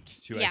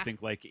unequipped to, I Yeah.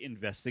 think, like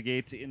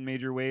investigate in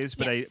major ways.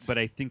 But Yes.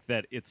 I think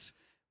that it's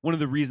one of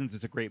the reasons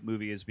it's a great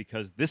movie is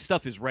because this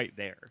stuff is right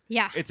there.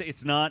 Yeah. It's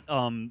not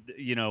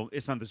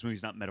it's not, this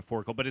movie's not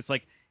metaphorical, but it's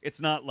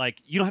not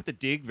like you don't have to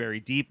dig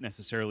very deep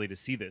necessarily to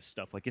see this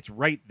stuff. Like it's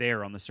right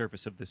there on the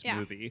surface of this Yeah.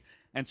 movie.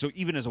 And so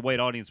even as a white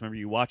audience member,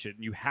 you watch it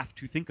and you have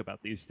to think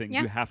about these things.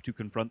 Yeah. You have to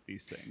confront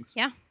these things.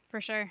 Yeah, for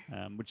sure.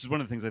 Which is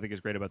one of the things I think is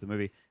great about the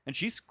movie. And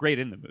she's great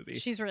in the movie.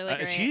 She's really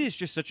great. She is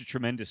just such a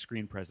tremendous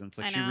screen presence.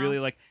 Like I she know.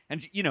 really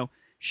and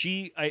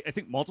she, I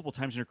think multiple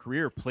times in her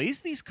career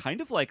plays these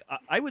kind of like,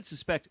 I would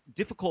suspect,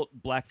 difficult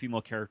black female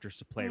characters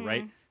to play,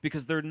 right?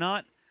 Because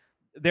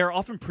they're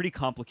often pretty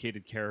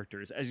complicated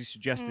characters. As you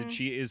suggested,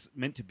 she is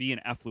meant to be an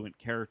affluent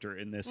character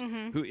in this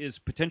who is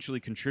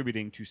potentially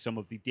contributing to some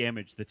of the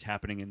damage that's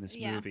happening in this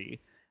Yeah. movie.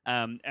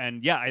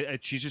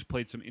 She's just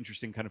played some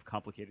interesting kind of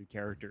complicated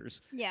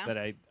characters Yeah. that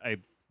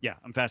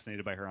I'm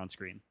fascinated by her on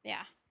screen.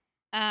 Yeah.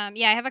 I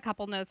have a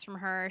couple notes from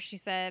her. She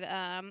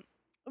said,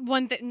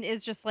 one thing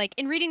is just like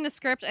in reading the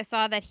script, I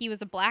saw that he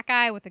was a black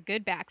guy with a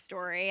good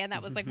backstory, and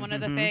that was like one of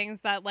the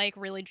things that like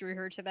really drew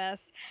her to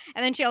this.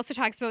 And then she also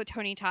talks about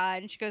Tony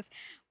Todd, and she goes,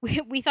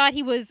 we thought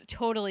he was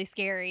totally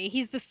scary.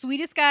 He's the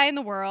sweetest guy in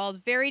the world,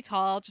 very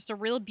tall, just a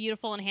real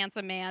beautiful and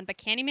handsome man, but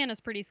Candyman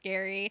is pretty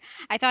scary.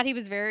 I thought he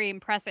was very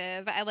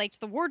impressive. I liked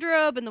the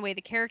wardrobe and the way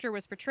the character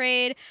was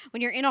portrayed.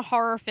 When you're in a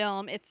horror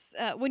film, it's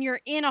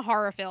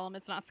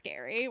not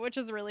scary, which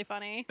is really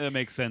funny. That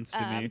makes sense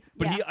to me.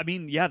 But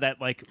yeah.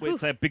 that like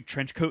it's that big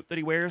trench coat that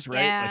he wears, right?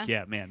 Yeah. Like,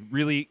 yeah, man,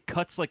 really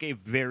cuts like a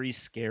very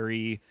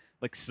scary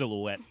like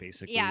silhouette,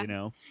 basically.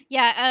 Yeah.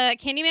 Yeah,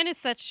 Candyman is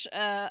such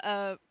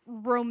a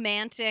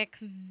romantic,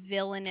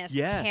 villainous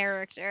Yes.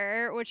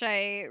 character, which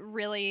I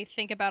really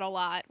think about a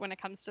lot when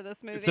it comes to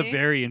this movie. It's a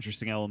very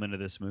interesting element of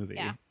this movie.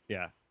 Yeah.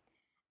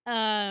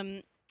 Yeah.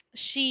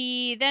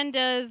 She then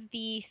does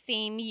the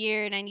same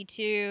year,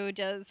 92,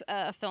 does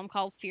a film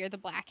called Fear the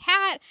Black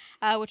Hat,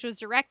 which was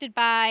directed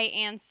by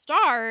and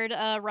starred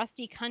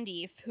Rusty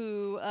Cundiff,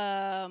 who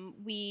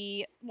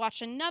we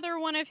watched another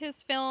one of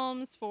his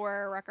films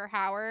for Rucker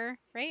Hauer,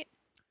 right?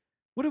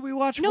 What did we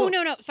watch? No,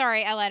 Well, no.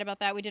 Sorry, I lied about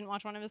that. We didn't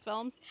watch one of his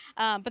films.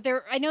 But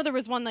I know there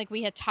was one like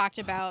we had talked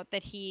about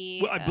that he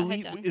well, I had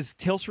believe done. is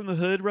Tales from the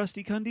Hood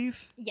Rusty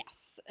Cundiff.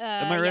 Yes.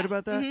 Am I right yeah.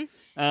 about that?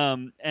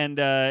 Mhm.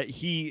 And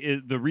he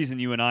is, the reason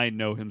you and I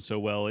know him so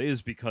well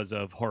is because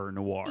of horror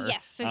noir.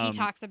 Yes. So he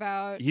talks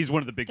about He's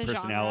one of the big the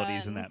genre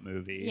personalities in and- that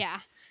movie. yeah.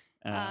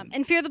 Um,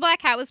 And Fear the Black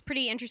Cat was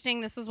pretty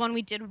interesting. This was one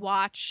we did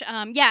watch.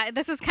 Yeah,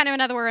 this is kind of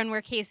another one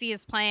where Casey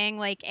is playing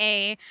like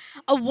a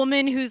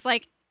woman who's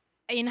like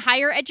in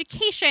higher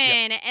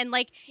education and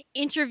like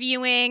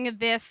interviewing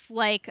this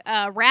like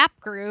rap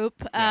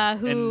group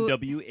who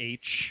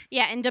NWH.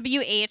 yeah,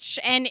 NWH,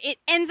 and it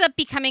ends up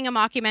becoming a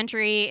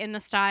mockumentary in the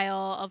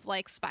style of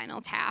like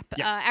Spinal Tap.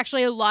 Yeah.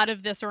 Actually, a lot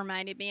of this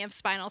reminded me of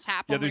Spinal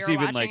Tap Yeah, when we there's were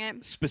even watching like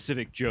it.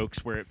 specific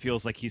jokes where it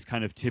feels like he's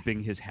kind of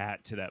tipping his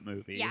hat to that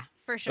movie. Yeah,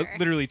 for sure.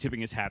 Literally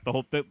tipping his hat.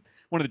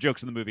 One of the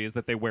jokes in the movie is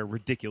that they wear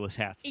ridiculous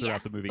hats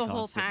throughout the movie the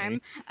whole constantly.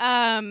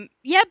 time.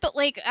 Yeah, but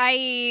like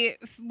I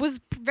was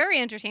very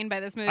entertained by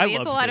this movie. I It's a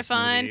loved lot this of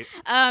fun.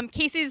 movie.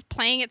 Casey's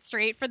playing it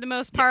straight for the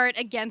most part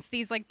against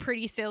these like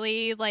pretty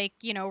silly like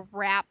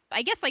rap,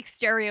 I guess like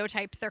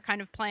stereotypes they're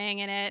kind of playing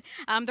in it.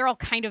 They're all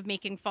kind of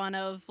making fun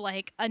of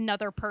like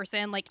another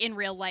person like in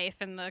real life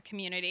in the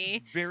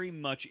community. Very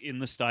much in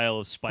the style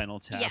of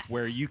Spinal Tap, Yes.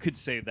 where you could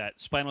say that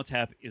Spinal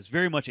Tap is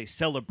very much a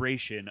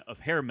celebration of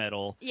hair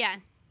metal Yeah,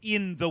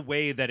 in the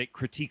way that it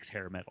critiques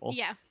hair metal.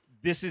 yeah,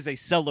 This is a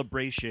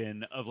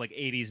celebration of like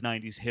 80s,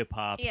 90s hip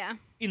hop yeah,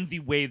 in the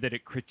way that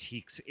it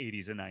critiques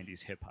 80s and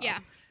 90s hip hop. yeah.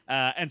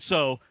 And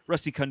so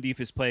Rusty Cundiff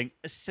is playing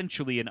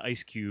essentially an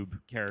Ice Cube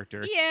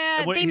character.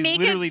 Yeah, What, they he's make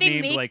literally it. They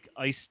named make. like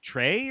Ice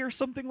Tray or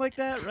something like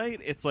that, right?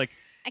 It's like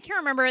I can't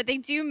remember. They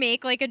do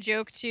make like a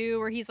joke too,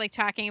 where he's like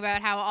talking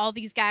about how all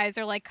these guys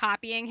are like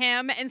copying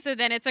him, and so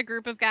then it's a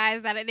group of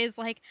guys that it is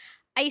like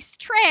Ice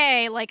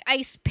Tray, like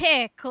Ice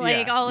Pick,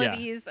 like Yeah, all yeah. of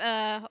these.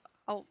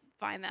 I'll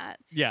find that.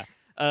 yeah.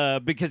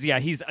 Because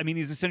he's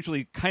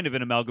essentially kind of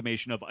an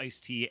amalgamation of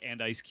Ice-T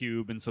and Ice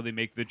Cube, and so they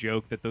make the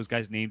joke that those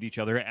guys named each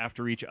other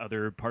after each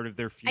other, part of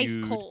their feud. Ice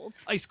Cold.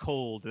 Ice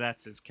Cold,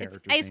 that's his It's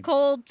character. Ice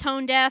Cold,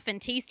 Tone Deaf, and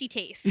Tasty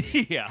Taste.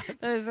 Yeah.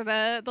 Those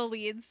are the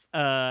leads.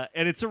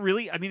 And it's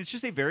it's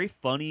just a very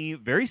funny,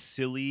 very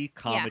silly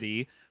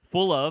comedy.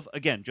 Full of,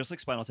 again, just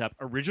like Spinal Tap,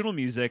 original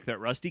music that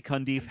Rusty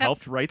Cundiff That's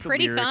helped write the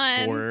pretty lyrics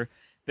fun. for.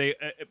 They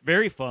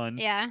very fun.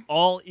 Yeah.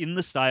 All in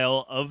the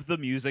style of the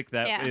music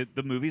that Yeah.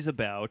 the movie's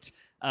about.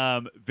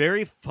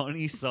 Very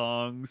funny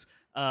songs.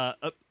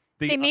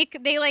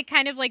 They like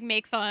kind of like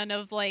make fun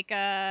of like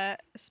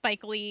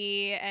Spike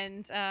Lee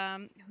and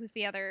who's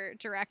the other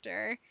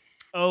director?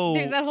 Oh,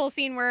 There's that whole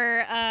scene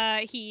where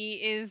he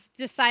is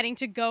deciding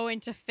to go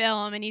into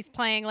film and he's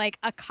playing like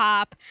a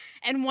cop,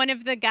 and one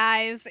of the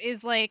guys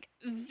is like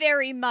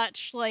very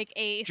much like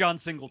a John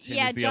Singleton.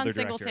 yeah, is the John other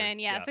director. Singleton.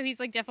 Yeah, so he's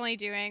like definitely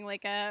doing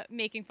like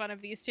making fun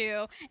of these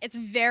two. It's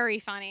very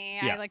funny.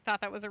 Yeah. I like thought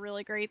that was a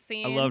really great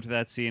scene. I loved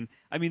that scene.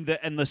 I mean,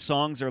 the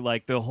songs are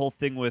like the whole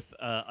thing with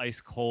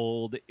Ice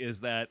Cold is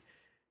that.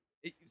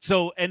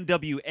 So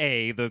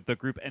NWA, the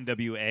group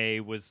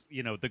NWA was,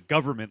 the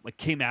government like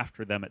came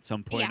after them at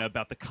some point Yeah.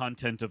 about the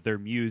content of their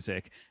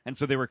music. And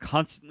so they were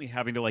constantly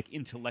having to like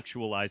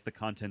intellectualize the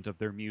content of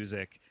their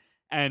music.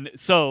 And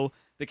so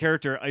the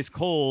character Ice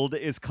Cold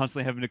is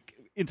constantly having to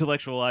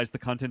intellectualize the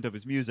content of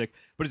his music,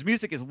 but his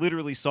music is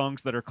literally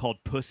songs that are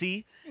called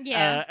Pussy.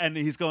 Yeah. And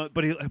he's going,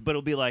 but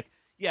it'll be like,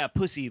 yeah,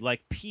 pussy,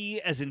 like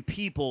P as in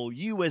people,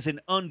 U as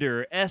in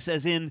under, S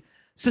as in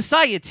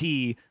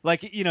society.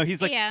 Like,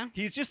 he's like, Yeah.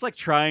 he's just like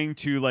trying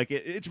to like,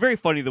 it's very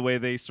funny the way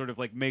they sort of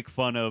like make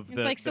fun of It's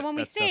like, so when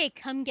we that stuff. say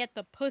 "come get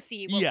the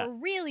pussy," what Yeah. we're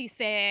really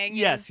saying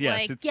Yes, is yes,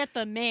 like it's- "get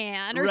the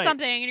man" or Right.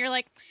 something, and you're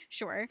like,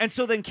 sure. And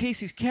so then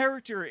Casey's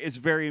character is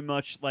very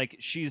much like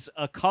she's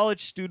a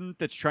college student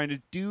that's trying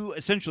to do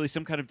essentially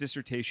some kind of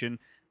dissertation.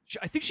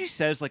 I think she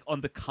says like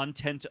on the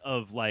content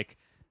of like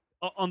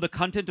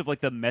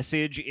the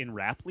message in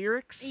rap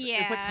lyrics is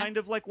like Yeah. kind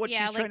of like what yeah,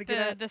 she's like trying to get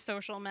at. the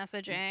social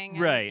messaging. and-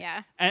 Right.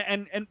 yeah.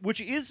 And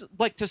which is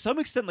like to some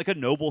extent like a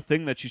noble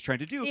thing that she's trying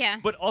to do. Yeah.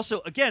 But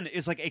also again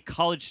is like a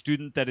college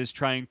student that is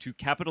trying to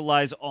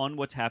capitalize on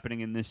what's happening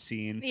in this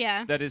scene.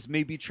 Yeah. That is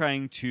maybe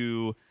trying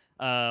to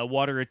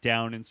water it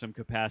down in some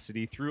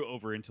capacity through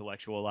over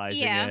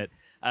intellectualizing Yeah.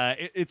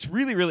 it. It's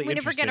really, really We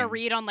never interesting. get a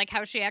read on like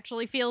how she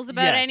actually feels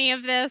about any Yes.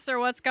 of this or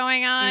what's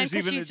going on, There's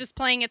because even she's a- just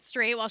playing it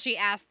straight while she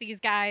asks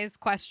these guys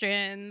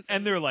questions.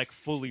 And they're like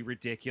fully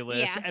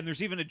ridiculous. Yeah. And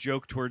there's even a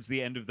joke towards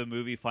the end of the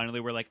movie finally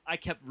where like I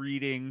kept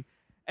reading.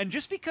 And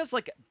just because,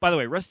 like, by the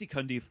way, Rusty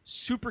Cundiff,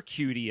 super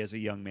cutie as a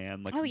young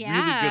man, like, oh really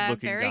yeah,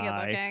 good-looking very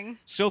guy, good looking.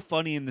 so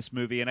funny in this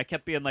movie. And I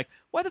kept being like,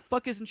 why the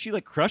fuck isn't she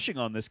like crushing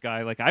on this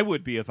guy? Like I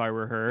would be if I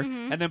were her.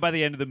 Mhm. And then by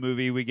the end of the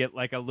movie, we get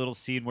like a little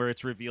scene where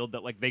it's revealed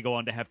that like they go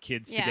on to have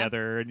kids Yeah.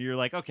 together, and you're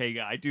like, okay,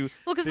 yeah, I do.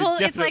 Well, because There's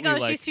it's like,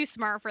 definitely, oh, she's too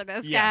smart for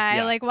this Yeah, guy.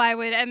 yeah. Like, why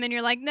would? And then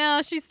you're like,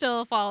 no, she's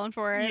still falling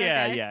for it.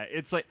 Yeah, okay. yeah.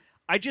 It's like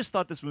I just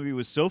thought this movie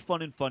was so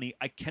fun and funny.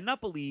 I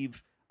cannot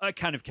believe. I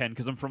kind of can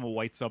because I'm from a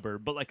white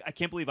suburb, but like I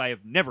can't believe I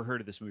have never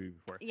heard of this movie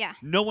before. Yeah.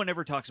 No one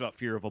ever talks about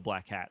Fear of a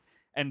Black Hat,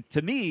 and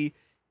to me,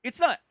 it's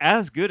not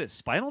as good as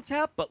Spinal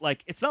Tap, but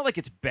like it's not like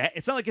it's bad.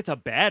 It's not like it's a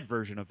bad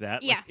version of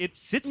that. Yeah. Like, it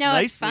sits No,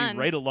 it's nicely fun.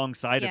 right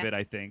alongside of Yeah. it.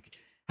 I think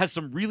has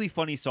some really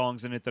funny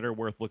songs in it that are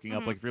worth looking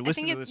up. Mhm. Like if you're I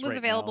listening think to it this was right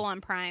available now, on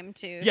Prime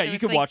too. yeah, so you it's,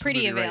 can like, watch the pretty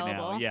movie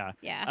available. right now. Yeah.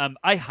 Yeah.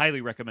 I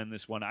highly recommend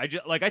this one. I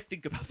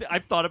think about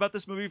I've thought about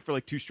this movie for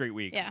like 2 straight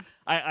weeks. Yeah.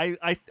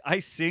 I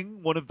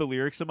sing one of the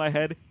lyrics in my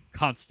head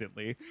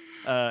constantly.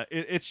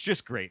 It's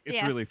just great. It's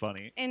Yeah. really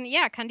funny. And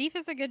yeah, Kandif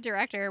is a good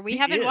director. We He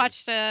haven't is.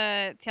 watched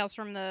Tales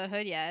from the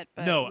Hood yet,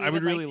 but No, we I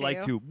would really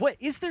like to. What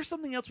is there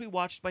something else we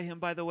watched by him,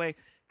 by the way?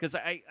 Because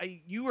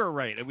you are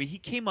right. I mean, he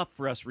came up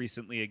for us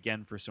recently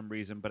again for some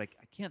reason, but I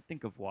can't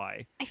think of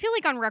why. I feel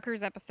like on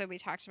Rucker's episode we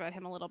talked about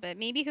him a little bit.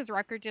 Maybe because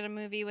Rucker did a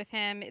movie with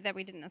him that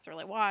we didn't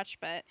necessarily watch,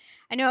 but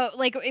I know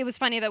like it was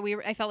funny that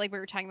I felt like we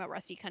were talking about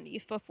Rusty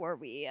Cundiff before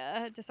we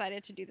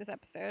decided to do this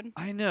episode.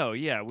 I know.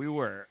 Yeah, we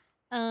were.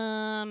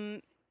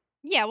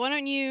 Yeah, why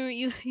don't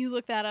you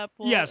look that up?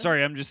 Yeah,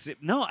 sorry. I'm just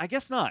no. I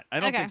guess not. I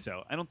don't Okay. think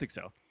so. I don't think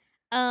so.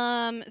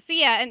 So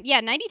yeah, and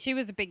yeah, 92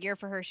 was a big year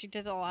for her. She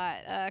did a lot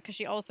because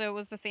she also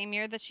was the same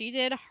year that she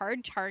did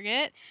Hard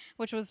Target,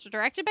 which was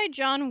directed by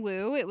John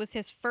Woo. It was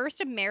his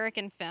first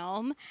American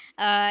film,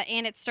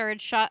 and it starred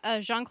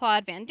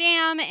Jean-Claude Van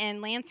Damme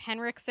and Lance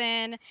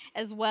Henriksen,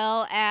 as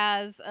well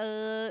as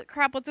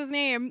what's his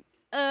name?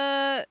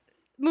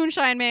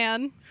 Moonshine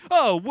Man.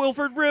 Oh,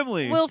 Wilford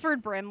Brimley.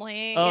 Wilford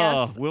Brimley. Oh,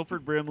 Yes.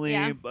 Wilford Brimley,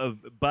 Yeah.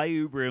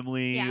 Bayou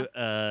Brimley,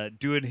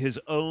 doing his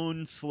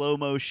own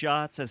slow-mo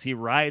shots as he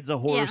rides a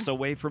horse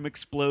away from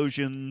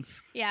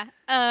explosions. Yeah.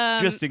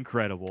 Just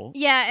incredible.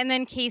 Yeah, and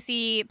then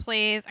Casey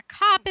plays a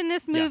cop in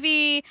this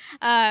movie,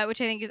 which I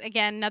think is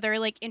again another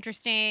like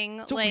interesting,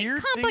 It's a like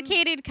weird thing-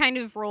 complicated kind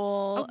of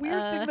role. A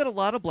weird thing that a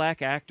lot of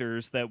black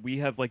actors that we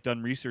have like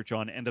done research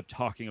on end up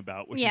talking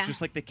about, which Yeah. is just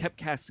like they kept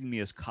casting me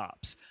as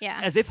cops. Yeah.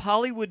 As if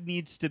Hollywood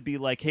needs to be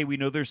like, hey, we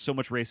know there's so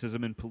much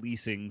racism in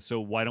policing, so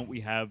why don't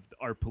we have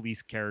our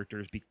police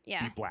characters be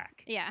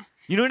black? Yeah.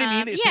 You know what I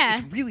mean? It's, yeah.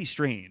 it's really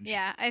strange.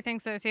 Yeah, I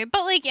think so too.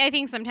 But like I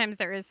think sometimes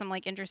there is some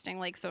like interesting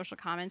like social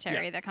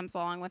commentary that comes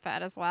along with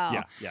that as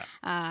well. Yeah.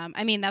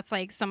 I mean that's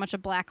like so much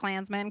of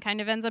BlacKkKlansman kind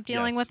of ends up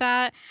dealing Yes. with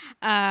that.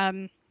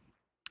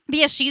 But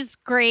yeah, she's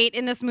great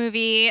in this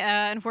movie.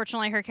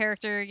 Unfortunately, her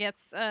character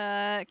gets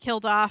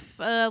killed off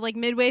like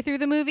midway through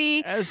the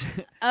movie.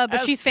 But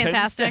As she's tends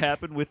fantastic. to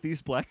happen with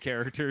these black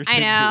characters. I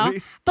in know.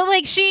 movies. But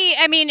like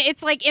I mean,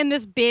 it's like in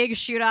this big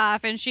shoot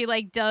off, and she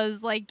like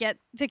does like get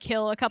to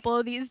kill a couple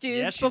of these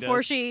dudes she before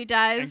does. she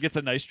dies. And gets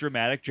a nice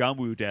dramatic John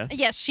Woo death.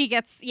 Yes, she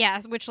gets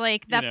which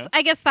like that's know?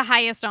 I guess the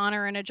highest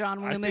honor in a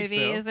John Woo I think movie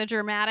so. is a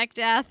dramatic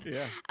death.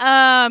 Yeah.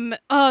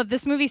 Oh,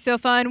 this movie's so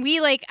fun.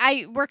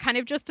 We're kind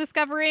of just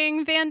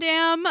discovering Van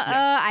Damme.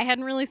 I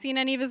hadn't really seen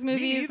any of his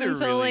movies neither,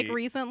 until like really.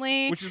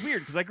 recently. Which is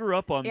weird because I grew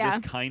up on Yeah. this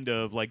kind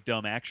of like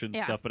dumb action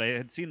Yeah. stuff, but I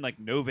had seen like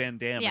no Van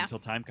Damme Yeah. until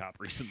Time Cop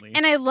recently.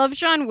 And I love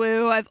John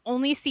Woo. I've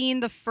only seen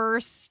the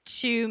first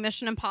 2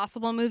 Mission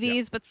Impossible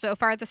movies, but so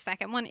far the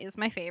second one is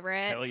my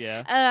favorite. Hell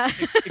yeah.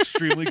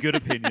 Extremely good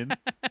opinion.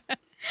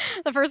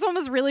 The first one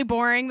was really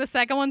boring. The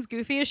second one's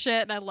goofy as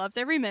shit, and I loved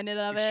every minute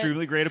of it.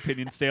 Extremely great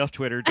opinion. Stay off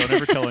Twitter. Don't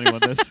ever tell anyone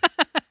this.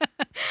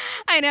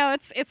 I know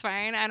it's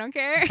fine. I don't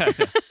care.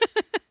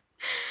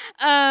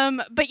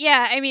 But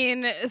yeah, I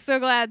mean, so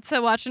glad to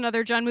watch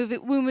another John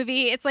Woo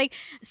movie. It's like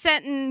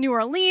set in New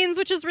Orleans,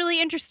 which is really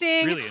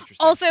interesting. Really interesting.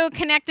 Also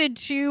connected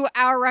to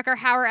our Rucker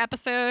Hauer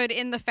episode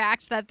in the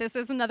fact that this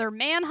is another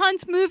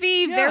manhunt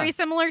movie, Yeah. very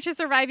similar to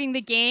Surviving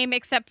the Game,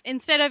 except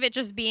instead of it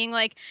just being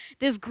like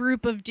this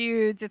group of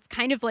dudes, it's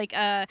kind of like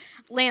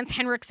Lance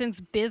Henriksen's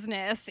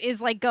business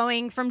is like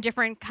going from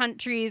different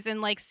countries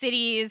and like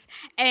cities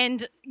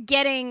and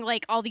getting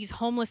like all these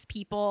homeless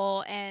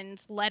people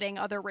and letting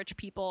other rich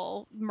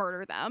people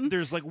murder them.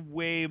 There's like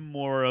way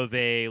more of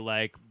a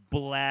like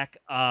black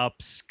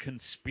ops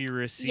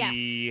conspiracy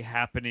Yes.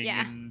 happening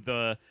Yeah.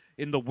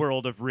 in the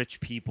world of rich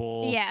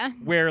people. Yeah.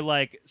 Where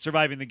like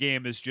Surviving the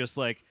Game is just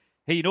like,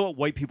 hey, you know what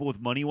white people with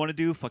money want to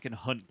do? Fucking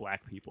hunt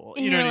black people.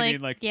 And You know you're what I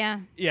mean? Like yeah.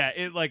 yeah,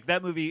 it like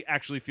that movie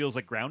actually feels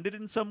like grounded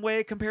in some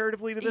way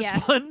comparatively to this Yeah.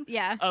 one.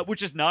 Yeah.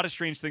 Which is not a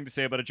strange thing to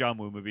say about a John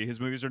Woo movie. His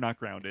movies are not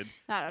grounded.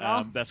 Not at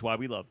all. That's why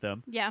we love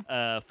them.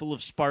 Yeah. Full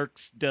of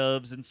sparks,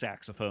 doves, and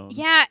saxophones.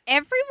 Yeah,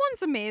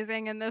 everyone's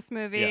amazing in this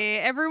movie.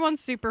 Yeah.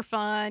 Everyone's super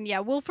fun. Yeah,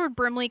 Wilford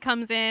Brimley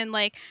comes in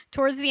like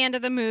towards the end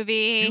of the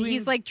movie. Doing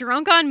He's like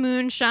drunk on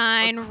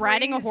moonshine,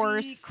 riding a crazy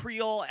horse.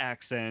 Creole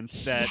accent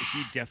that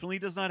he definitely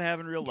does not have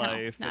in real No, life.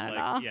 not and at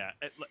like, all. yeah.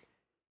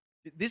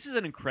 This is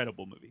an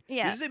incredible movie.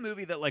 Yeah. This is a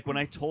movie that, like, when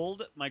I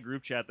told my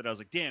group chat that I was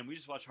like, damn, we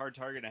just watched Hard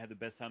Target and I had the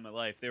best time of my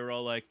life, they were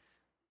all like,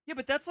 yeah,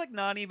 but that's, like,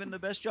 not even the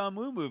best John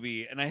Woo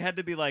movie. And I had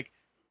to be like,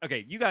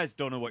 okay, you guys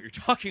don't know what you're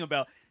talking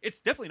about. It's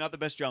definitely not the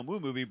best John Woo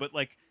movie, but,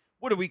 like,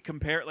 what do we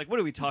compare? Like, what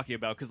are we talking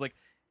about? Because, like,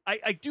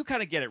 I do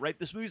kind of get it, right?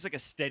 This movie's like a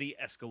steady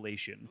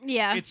escalation.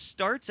 Yeah. It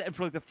starts, and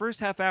for like the first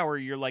half hour,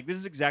 you're like, this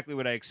is exactly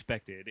what I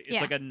expected. It's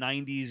Yeah. like a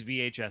 90s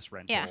VHS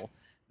rental Yeah.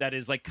 that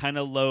is like kind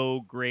of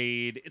low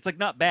grade. It's like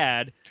not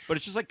bad, but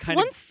it's just like kind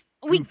of.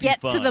 we goofy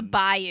get to the fun.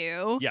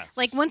 bayou. Yes.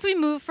 Like once we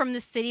move from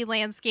the city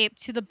landscape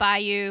to the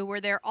bayou where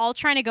they're all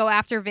trying to go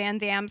after Van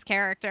Damme's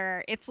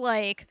character, it's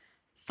like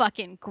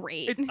fucking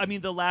great. I mean,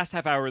 the last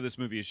half hour of this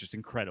movie is just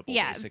incredible.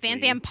 Yeah, basically. Van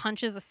Damme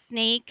punches a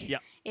snake. Yeah.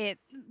 It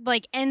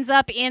like ends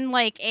up in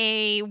like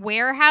a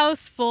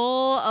warehouse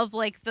full of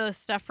like the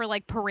stuff for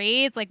like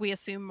parades, like we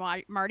assume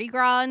Mardi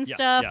Gras and Yeah,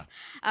 stuff.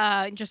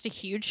 Just a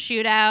huge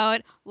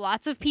shootout.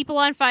 Lots of people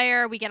on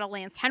fire. We get a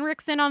Lance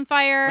Henriksen on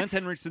fire. Lance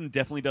Henriksen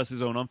definitely does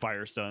his own on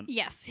fire stunt.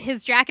 Yes,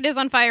 his jacket is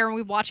on fire, and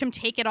we watch him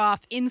take it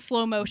off in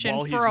slow motion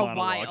while for he's a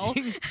while.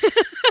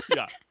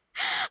 Yeah.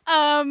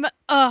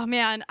 Oh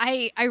man,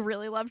 I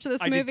really loved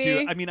this I movie.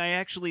 did too. I mean, I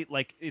actually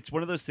like. It's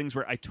one of those things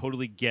where I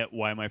totally get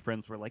why my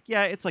friends were like,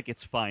 "Yeah, it's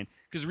fine."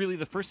 Because really,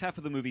 the first half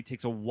of the movie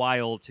takes a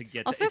while to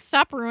get. Also,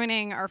 stop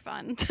ruining our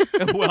fun.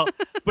 Well,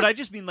 but I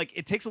just mean like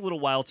it takes a little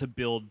while to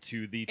build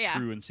to the Yeah.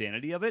 true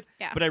insanity of it.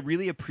 Yeah. But I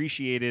really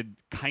appreciated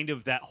kind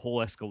of that whole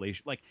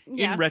escalation. Like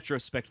Yeah. in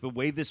retrospect, the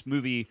way this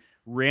movie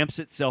ramps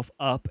itself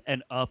up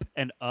and up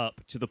and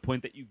up to the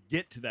point that you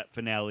get to that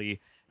finale.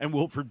 And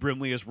Wilford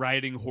Brimley is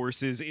riding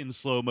horses in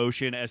slow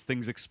motion as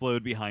things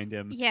explode behind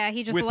him. Yeah,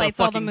 he just with lights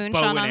a all the fucking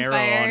moonshine bow and on arrow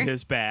fire. on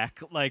his back.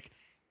 Like,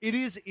 it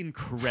is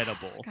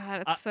incredible.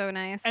 God, it's so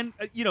nice. And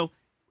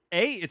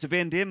it's a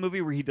Van Damme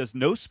movie where he does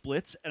no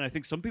splits, and I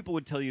think some people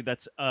would tell you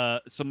that's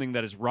something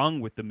that is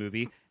wrong with the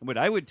movie. And what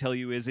I would tell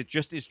you is it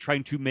just is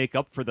trying to make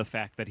up for the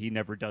fact that he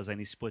never does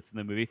any splits in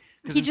the movie.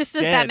 'Cause he just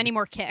does that instead- many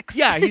more kicks.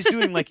 Yeah, he's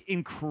doing like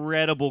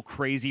incredible,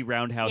 crazy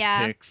roundhouse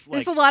kicks.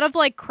 There's Like, a lot of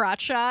like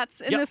crotch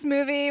shots in Yep. this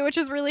movie, which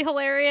is really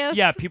hilarious.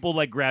 yeah, people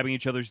like grabbing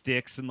each other's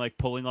dicks and like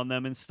pulling on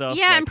them and stuff.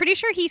 Yeah, like, I'm pretty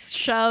sure he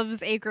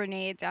shoves a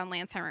grenade down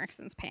Lance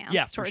Henriksen's pants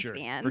Yeah, for towards sure,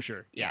 the end. for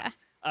sure, Yeah.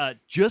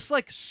 just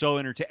like so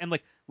entertaining. And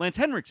like Lance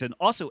Henriksen,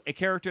 also a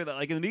character that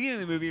like in the beginning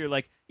of the movie, you're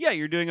like, yeah,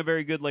 you're doing a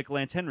very good like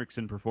Lance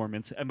Henriksen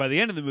performance. And by the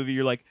end of the movie,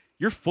 you're like,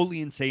 you're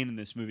fully insane in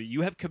this movie.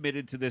 You have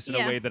committed to this in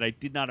Yeah. a way that I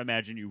did not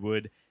imagine you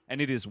would.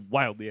 And it is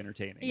wildly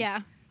entertaining.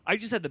 Yeah. I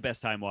just had the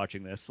best time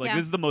watching this. Like Yeah.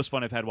 this is the most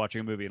fun I've had watching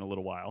a movie in a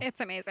little while.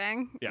 It's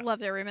amazing. Yeah.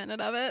 Loved every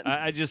minute of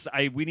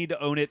it. We need to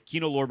own it.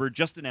 Kino Lorber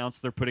just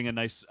announced they're putting a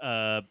nice,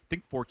 I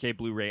think 4K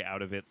Blu-ray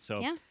out of it.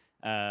 So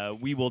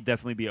we will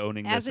definitely be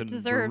owning As this it and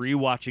deserves.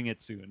 rewatching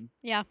it soon.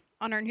 Yeah,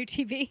 on our new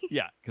TV.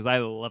 Yeah, because I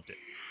loved it.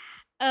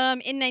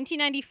 In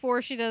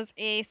 1994, she does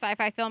a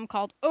sci-fi film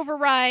called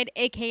Override,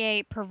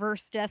 aka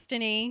Perverse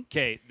Destiny.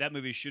 Okay, that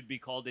movie should be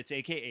called its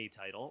AKA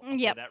title. I'll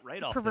say Yep, that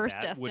right off Perverse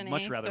the bat. Would Destiny,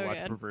 much rather so watch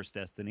good. Perverse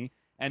Destiny.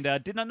 And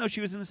did not know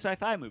she was in a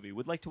sci-fi movie.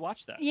 Would like to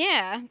watch that.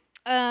 Yeah.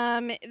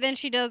 Then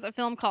she does a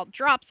film called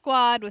Drop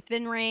Squad with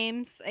Vin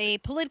Rames, a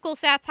political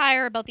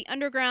satire about the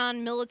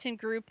underground militant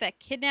group that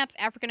kidnaps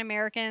African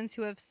Americans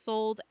who have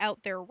sold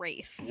out their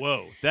race.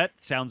 Whoa, that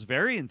sounds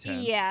very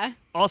intense. Yeah.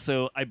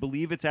 Also, I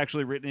believe it's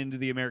actually written into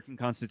the American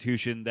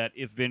Constitution that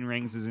if Vin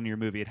Rames is in your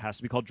movie, it has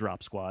to be called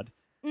Drop Squad.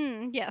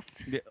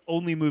 Yes.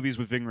 Only movies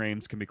with Vin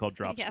Rames can be called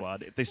Drop Yes,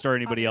 Squad. If they star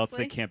anybody else,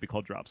 obviously. they can't be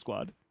called Drop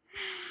Squad.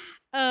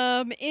 In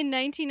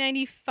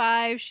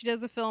 1995, she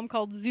does a film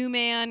called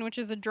Zooman, which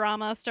is a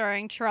drama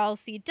starring Charles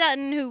C.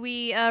 Dutton, who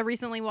we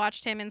recently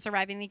watched him in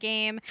Surviving the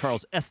Game.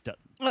 Charles S.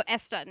 Dutton. Oh,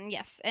 S. Dutton,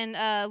 yes.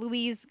 And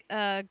Louise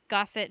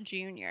Gossett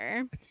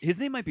Jr. His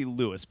name might be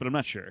Lewis, but I'm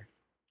not sure.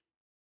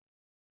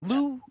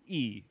 Lou.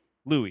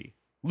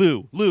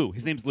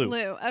 His name's Lou. Lou,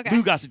 okay.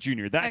 Lou Gossett Jr.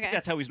 I think Okay.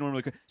 that's how he's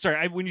normally.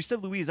 Sorry, when you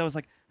said Louise, I was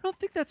like, I don't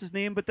think that's his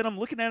name. But then I'm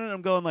looking at it and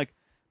I'm going like,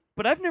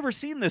 but I've never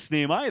seen this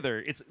name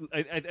either.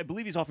 I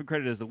believe he's often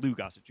credited as the Lou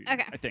Gossett Jr.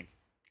 Okay. I think.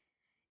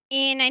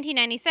 In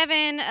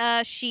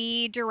 1997,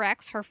 she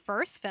directs her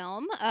first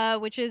film,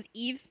 which is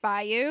Eve's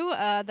Bayou,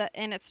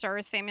 and it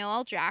stars Samuel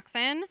L.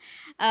 Jackson.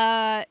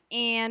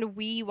 And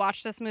we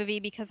watched this movie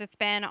because it's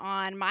been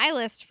on my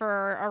list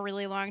for a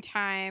really long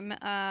time.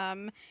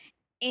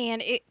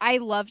 And I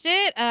loved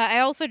it.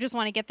 I also just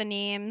want to get the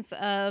names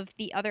of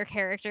the other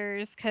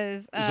characters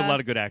because There's a lot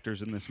of good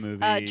actors in this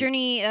movie.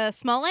 Journey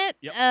Smollett,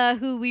 Yep.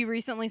 who we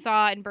recently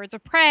saw in Birds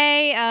of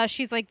Prey.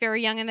 She's like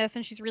very young in this,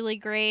 and she's really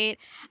great.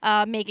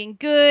 Megan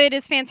Good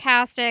is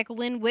fantastic.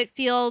 Lynn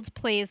Whitfield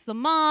plays the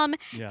mom.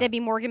 Yeah.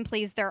 Debbie Morgan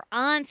plays their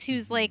aunt,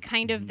 who's Mhm, like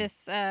kind of mhm.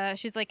 this.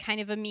 She's like kind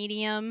of a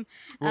medium.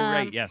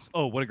 Right. Yes.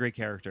 Oh, what a great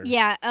character.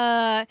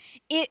 Yeah,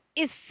 it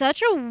is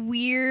such a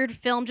weird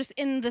film, just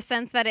in the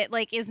sense that it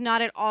like is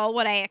not at all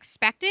what I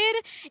expected.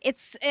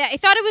 I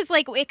thought it was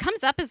like it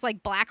comes up as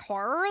like black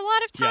horror a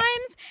lot of Yeah.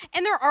 times,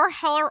 and there are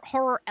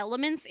horror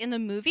elements in the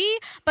movie,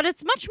 but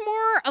it's much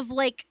more of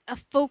like a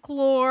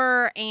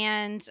folklore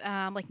and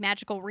like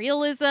magical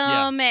realism,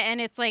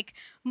 and it's like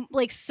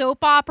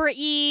soap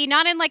opera-y,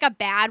 not in like a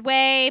bad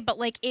way, but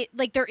like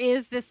there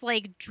is this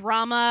like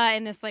drama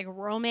and this like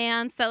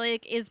romance that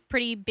like is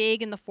pretty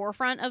big in the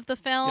forefront of the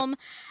film.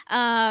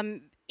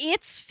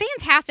 It's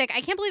fantastic.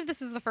 I can't believe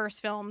this is the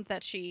first film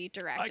that she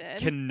directed. I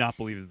cannot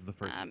believe this is the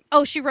first.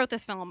 She wrote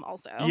this film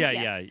also. Yeah,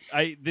 Yes.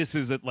 yeah. This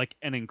is like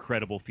an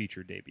incredible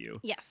feature debut.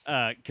 Yes.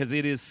 Because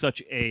it is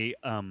such a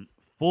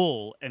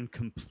full and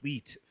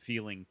complete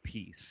feeling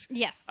piece.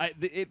 Yes.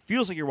 It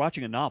feels like you're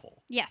watching a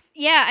novel. Yes.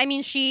 Yeah. I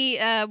mean, she,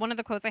 one of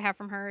the quotes I have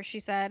from her, she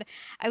said,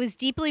 "I was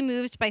deeply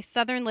moved by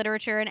Southern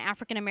literature and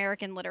African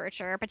American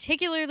literature,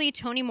 particularly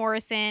Toni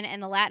Morrison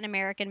and the Latin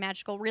American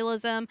magical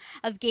realism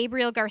of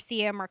Gabriel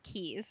Garcia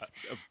Marquez."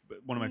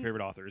 One of my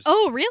favorite authors.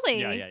 Oh, really?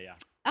 Yeah.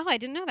 Oh, I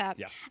didn't know that.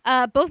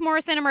 Yeah. Both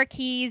Morrison and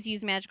Marquez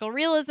use magical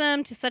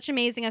realism to such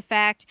amazing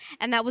effect,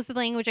 and that was the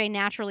language I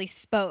naturally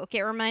spoke.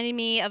 It reminded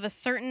me of a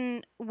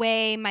certain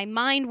way my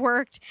mind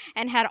worked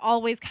and had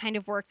always kind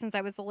of worked since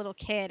I was a little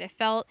kid. It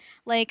felt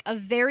like a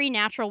very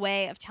natural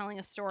way of telling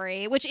a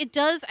story, which it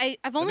does.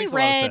 I've only makes a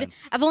lot of read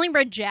sense. I've only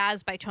read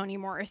Jazz by Toni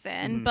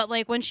Morrison, Mhm. but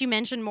like when she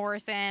mentioned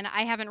Morrison,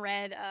 I haven't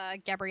read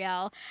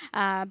Gabrielle,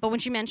 but when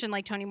she mentioned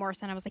like Toni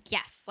Morrison, I was like,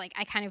 yes, like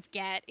I kind of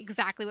get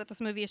exactly what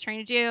this movie is trying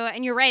to do.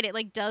 And you're right, it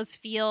like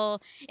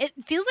it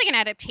feels like an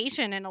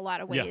adaptation in a lot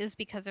of Yeah. ways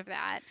because of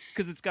that.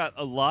 Because it's got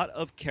a lot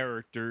of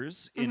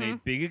characters in a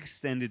Mhm. big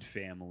extended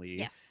family.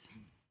 Yes.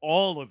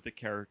 All of the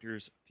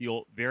characters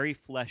feel very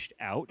fleshed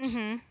out.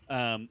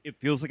 Mm-hmm. It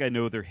feels like I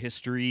know their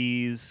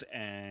histories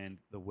and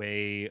the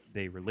way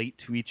they relate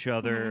to each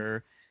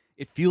other.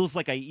 It feels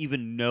like I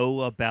even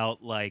know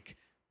about like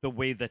the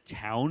way the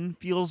town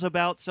feels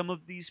about some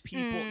of these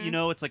people. You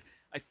know, it's like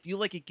I feel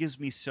like it gives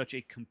me such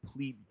a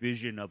complete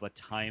vision of a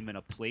time and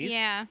a place.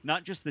 Yeah.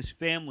 Not just this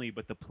family,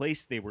 but the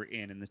place they were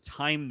in and the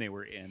time they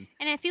were in.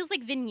 And it feels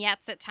like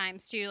vignettes at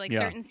times too, like Yeah.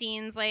 certain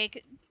scenes,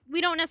 like we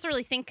don't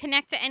necessarily think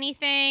connect to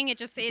anything. It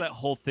just It's that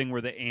whole thing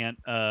where the aunt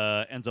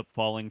ends up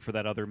falling for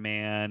that other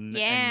man.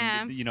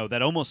 Yeah. And, you know,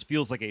 that almost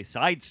feels like a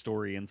side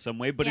story in some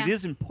way, but it Yeah.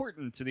 is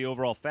important to the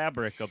overall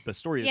fabric of the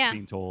story that's Yeah.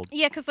 being told.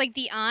 Yeah, because like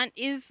the aunt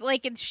is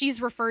like she's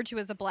referred to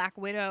as a black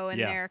widow in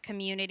Yeah. their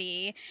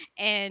community,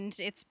 and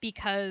it's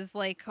because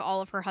like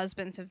all of her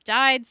husbands have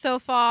died so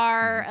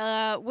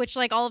far, which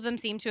like all of them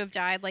seem to have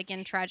died like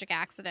in tragic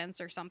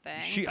accidents or something.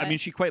 I mean,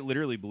 she quite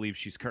literally believes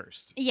she's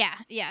cursed. Yeah,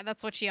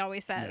 that's what she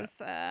always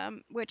says,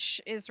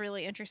 which is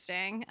really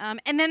interesting.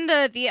 And then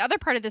the other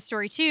part of the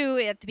story too,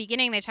 at the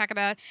beginning they talk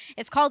about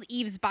it's called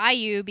Eve's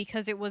Bayou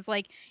because it was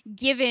like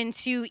given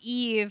to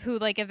Eve, who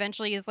like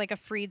eventually is like a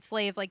freed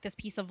slave, like this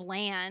piece of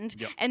land.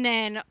 Yep. And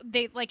then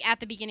they like at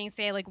the beginning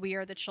say like we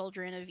are the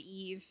children of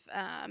Eve,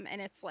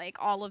 and it's like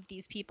all of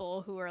these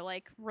people who are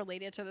like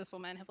related to this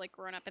woman have like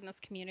grown up in this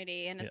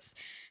community, and it's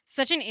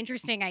such an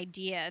interesting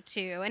idea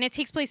too. And it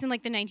takes place in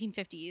like the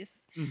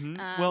 1950s.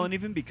 Well, and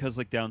even because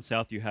like down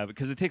south you have it,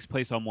 because it takes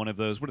place on one of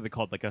those, what are they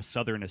called, like a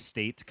southern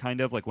estate,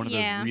 kind of like one of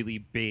Yeah. those really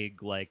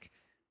big like,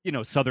 you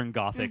know, southern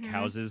gothic Mhm.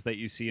 houses that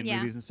you see in Yeah.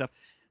 movies and stuff.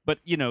 But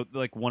you know,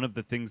 like one of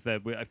the things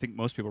that I think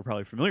most people are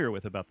probably familiar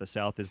with about the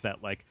South is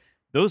that like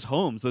those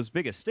homes, those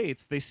big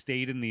estates, they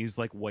stayed in these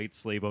like white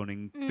slave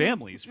owning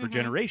families for Mhm.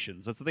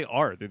 generations. That's what they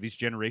are. They're these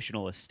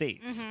generational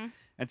estates. Mhm.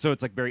 And so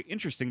it's like very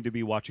interesting to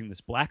be watching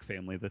this black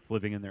family that's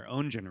living in their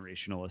own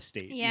generational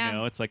estate. Yeah. You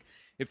know, it's like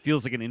it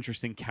feels like an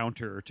interesting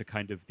counter to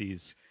kind of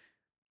these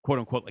quote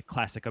unquote like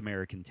classic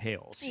American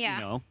tales. Yeah.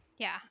 You know?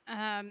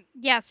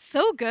 Yeah,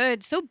 so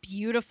good, so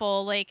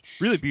beautiful. Like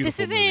Really beautiful.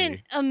 this isn't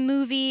movie. a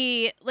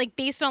movie like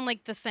based on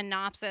like the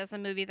synopsis, a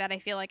movie that I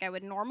feel like I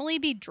would normally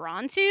be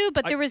drawn to,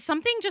 but there was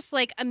something just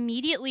like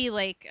immediately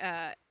like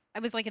I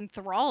was like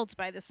enthralled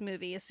by this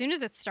movie as soon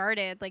as it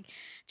started, like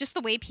just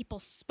the way people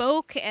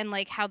spoke and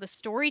like how the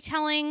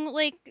storytelling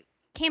like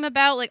came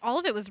about, like all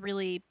of it was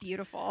really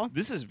beautiful.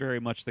 This is very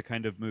much the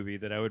kind of movie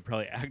that I would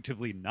probably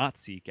actively not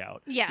seek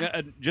out.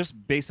 Yeah.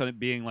 Just based on it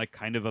being like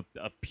kind of a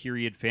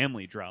period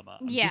family drama.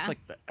 I'm Yeah. just like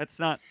that's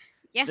not.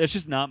 Yeah. That's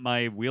just not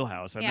my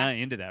wheelhouse. I'm Yeah. not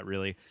into that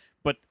really.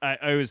 But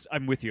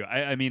I'm with you.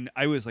 I mean,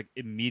 I was like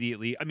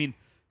immediately. I mean,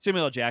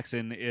 Samuel L.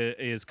 Jackson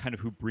is kind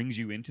of who brings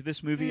you into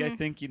this movie. I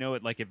think, you know,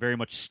 it very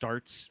much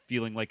starts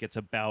feeling like it's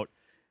about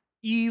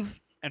Eve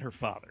and her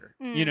father.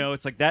 You know,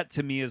 it's like that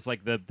to me is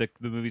like the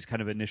movie's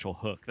kind of initial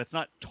hook. That's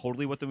not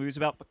totally what the movie's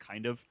about, but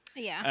kind of.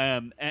 Yeah.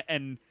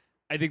 And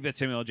I think that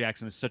Samuel L.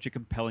 Jackson is such a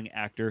compelling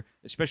actor,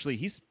 especially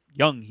he's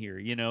young here.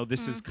 You know,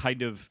 this is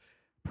kind of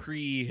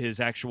pre his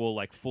actual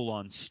like full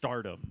on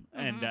stardom,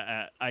 and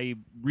I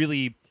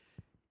really,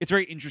 it's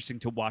very interesting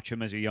to watch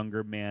him as a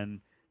younger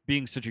man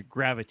being such a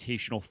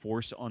gravitational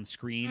force on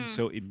screen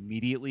so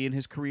immediately in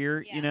his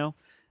career. Yeah. You know.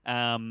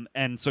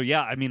 And so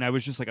yeah, I mean, I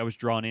was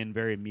drawn in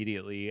very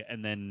immediately,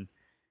 and then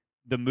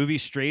the movie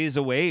strays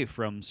away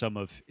from some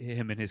of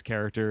him and his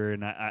character,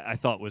 and I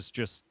thought was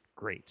just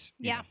great.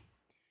 you Yeah. know.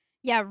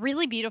 Yeah,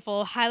 really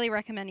beautiful. Highly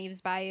recommend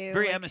Eve's Bayou.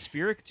 Very like,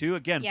 atmospheric too.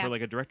 Again, Yeah. for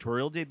like a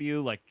directorial debut,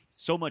 like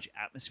so much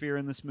atmosphere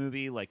in this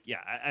movie. Like, yeah,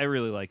 I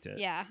really liked it.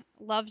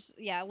 Loved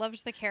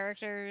the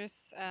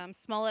characters.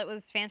 Smollett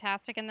was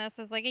fantastic in this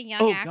as like a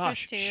young Oh actress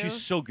gosh, too.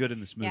 she's so good in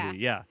this movie.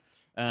 Yeah.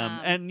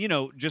 Yeah. And you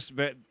know,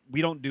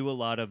 we don't do a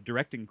lot of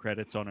directing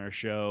credits on our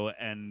show,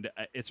 and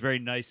it's very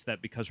nice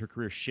that because her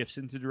career shifts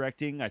into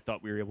directing, I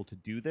thought we were able to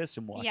do this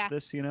and watch Yeah.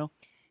 this. You know.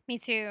 Me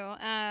too.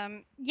 Yeah,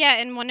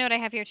 and one note I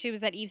have here too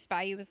is that Eve's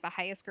Bayou was the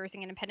highest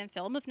grossing independent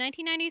film of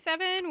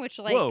 1997, which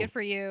like Whoa, good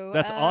for you.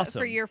 that's For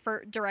awesome. your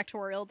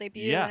directorial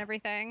debut Yeah. and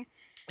everything.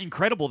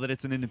 Incredible that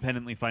it's an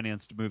independently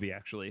financed movie,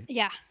 actually.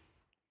 Yeah.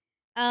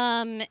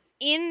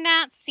 In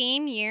that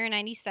same year,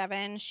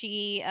 97,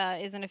 she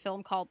is in a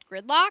film called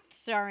Gridlocked,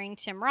 starring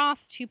Tim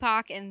Roth,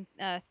 Tupac, and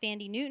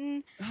Thandie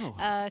Newton.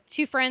 Oh.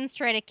 Two friends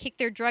try to kick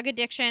their drug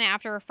addiction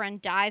after a friend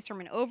dies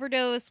from an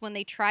overdose. When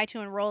they try to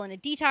enroll in a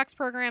detox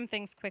program,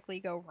 things quickly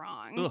go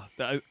wrong. Ugh,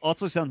 that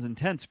also sounds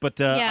intense, but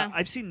Yeah.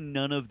 I've seen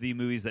none of the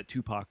movies that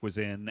Tupac was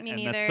in, Me and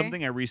neither. that's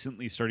something I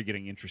recently started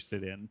getting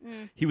interested in.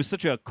 Mm. He was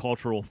such a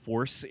cultural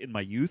force in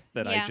my youth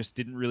that I Yeah. just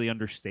didn't really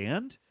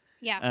understand.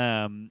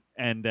 Yeah.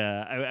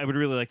 I would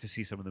really like to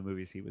see some of the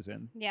movies he was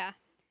in. Yeah.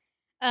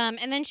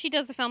 And then she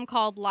does a film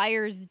called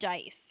Liar's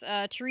Dice.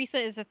 Teresa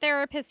is a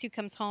therapist who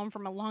comes home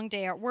from a long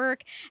day at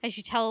work as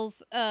she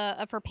tells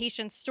of her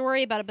patient's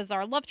story about a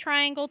bizarre love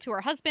triangle to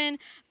her husband,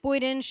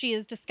 Boyden. She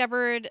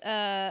discovers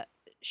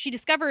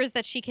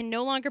that she can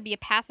no longer be a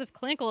passive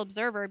clinical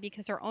observer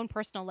because her own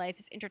personal life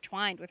is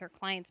intertwined with her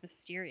client's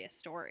mysterious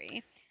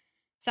story.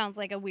 Sounds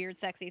like a weird,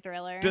 sexy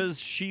thriller. Does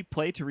she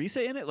play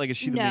Teresa in it? Like, is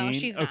she the No, main?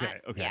 she's okay,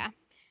 not. okay. Yeah.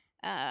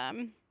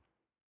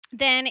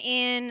 Then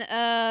in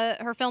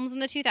her films in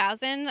the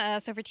 2000s,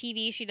 so for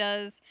TV, she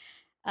does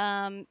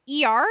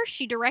ER.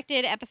 She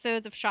directed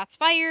episodes of Shots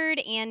Fired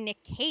and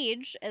Nick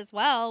Cage as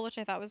well, which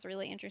I thought was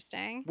really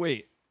interesting.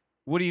 Wait,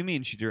 what do you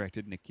mean she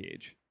directed Nick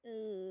Cage?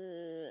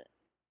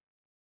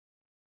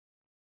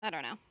 I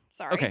don't know.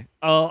 Sorry. Okay,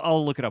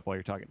 I'll look it up while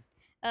you're talking.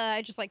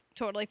 I just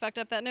totally fucked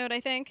up that note,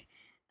 I think.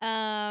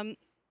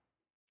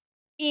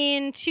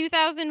 In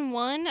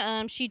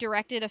 2001, she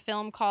directed a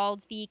film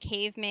called The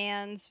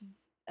Caveman's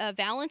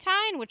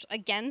Valentine, which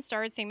again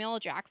starred Samuel L.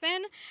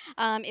 Jackson.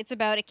 It's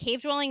about a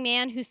cave-dwelling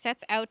man who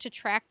sets out to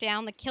track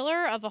down the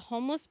killer of a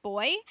homeless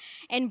boy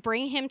and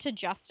bring him to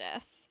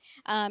justice.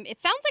 It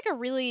sounds like a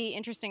really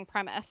interesting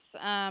premise.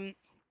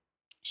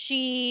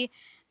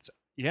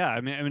 Yeah,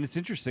 I mean, it's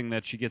interesting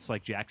that she gets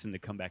Jackson to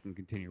come back and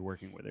continue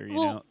working with her. You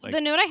Well, know,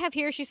 the note I have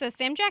here, she says,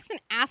 Sam Jackson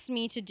asked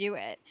me to do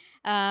it.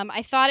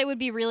 I thought it would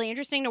be really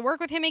interesting to work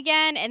with him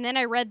again. And then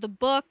I read the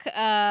book, the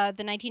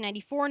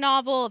 1994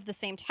 novel of the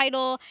same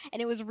title,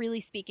 and it was really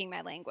speaking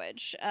my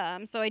language.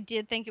 So I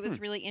did think it was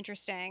really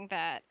interesting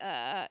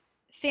that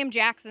Sam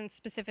Jackson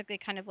specifically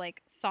kind of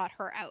sought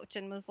her out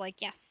and was like,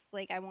 yes,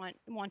 I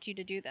want you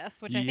to do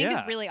this, which I think is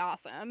Yeah. really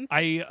awesome.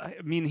 I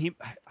mean,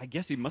 I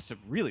guess he must have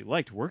really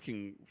liked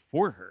working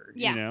for her.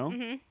 Yeah. You know.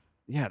 Mm-hmm.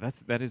 Yeah,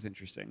 that is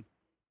interesting.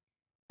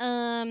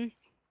 In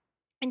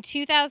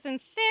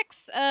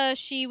 2006,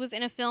 she was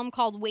in a film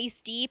called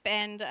Waist Deep,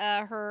 and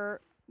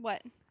her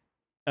what?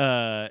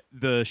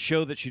 The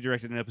show that she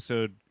directed an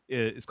episode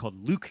is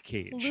called Luke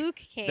Cage. Luke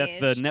Cage. That's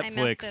the I messed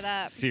it Netflix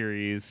up.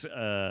 series.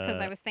 Because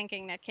I was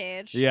thinking Nick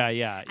Cage.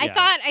 Yeah. I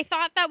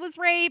thought that was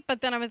right, but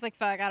then I was like,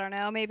 fuck, I don't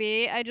know.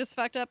 Maybe I just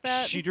fucked up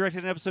that. She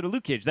directed an episode of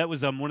Luke Cage. That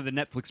was one of the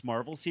Netflix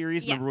Marvel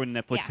series. Remember when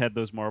Yes, Netflix yeah. had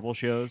those Marvel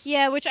shows?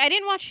 Yeah, which I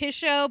didn't watch his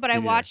show, but I Me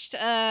neither. watched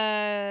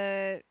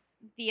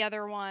the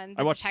other one.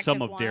 The I watched some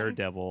detective of one.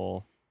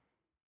 Daredevil.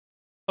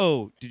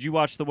 Oh, did you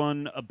watch the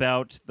one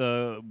about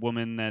the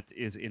woman that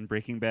is in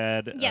Breaking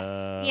Bad? Yes,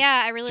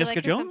 yeah, I really Jessica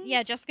liked her. Jones?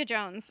 Yeah, Jessica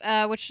Jones.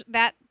 Which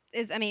that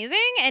is amazing,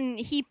 and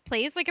he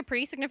plays a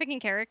pretty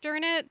significant character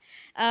in it.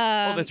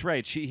 Oh, that's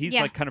right. He's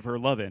yeah. kind of her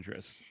love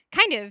interest.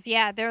 Kind of,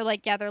 yeah. They're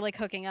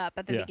hooking up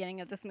at the Yeah.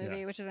 beginning of this movie,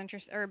 Yeah. which is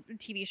interesting, or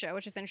TV show,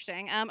 which is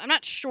interesting. I'm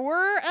not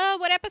sure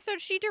what episode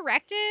she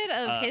directed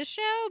of his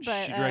show,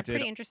 but she directed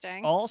pretty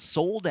interesting. All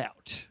Sold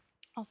Out.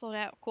 All sold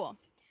out. Cool.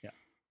 Yeah.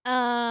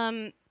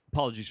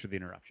 Apologies for the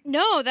interruption.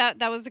 No,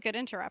 that was a good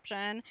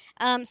interruption.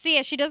 So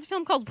yeah, she does a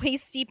film called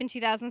Waist Deep in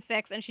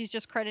 2006, and she's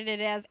just credited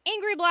as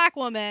Angry Black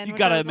Woman. You which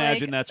gotta I was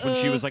imagine that's when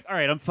she was like, "All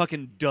right, I'm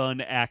fucking done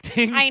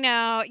acting." I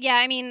know. Yeah,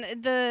 I mean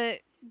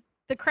the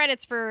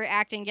credits for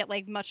acting get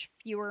much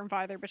fewer and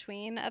farther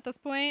between at this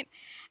point.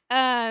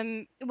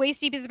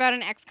 Waist Deep is about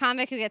an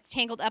ex-convict who gets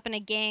tangled up in a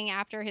gang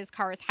after his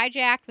car is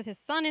hijacked with his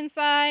son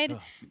inside. Ugh,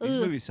 these Ugh.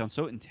 movies sound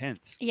so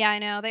intense. Yeah, I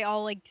know. They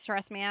all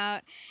stress me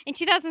out. In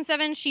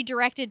 2007, she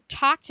directed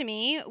Talk to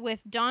Me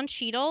with Don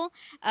Cheadle.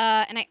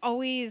 And I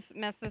always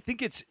mess I this.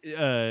 think it's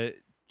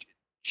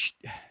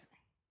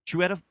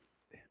Chiwetel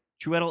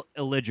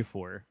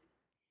Ejiofor.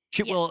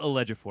 Chitwell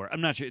Yes. Ejiofor.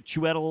 I'm not sure.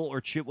 Chiwetel or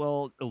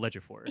Chitwell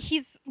Ejiofor.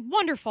 He's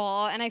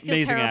wonderful, and I feel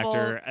Amazing terrible.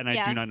 actor, and I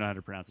yeah. do not know how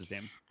to pronounce his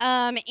name.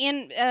 And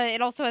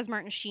it also has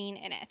Martin Sheen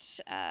in it,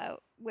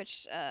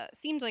 which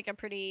seemed like a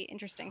pretty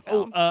interesting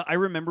film. I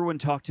remember when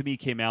Talk to Me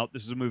came out.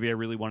 This is a movie I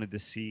really wanted to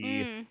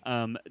see.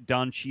 Mm.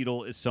 Don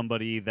Cheadle is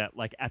somebody that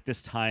at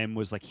this time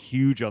was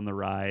huge on the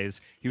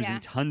rise. He was Yeah. in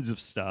tons of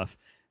stuff.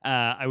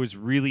 I was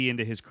really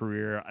into his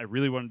career. I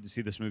really wanted to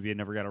see this movie. I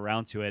never got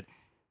around to it.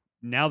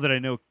 Now that I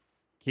know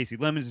Casey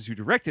Lemons is who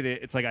directed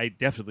it, it's I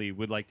definitely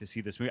would like to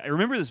see this movie. I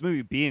remember this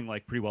movie being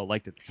pretty well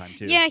liked at the time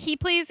too. Yeah, he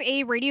plays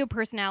a radio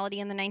personality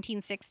in the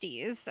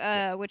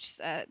 1960s, which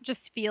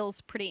just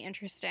feels pretty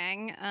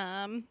interesting.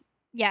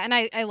 Yeah, and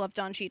I love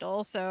Don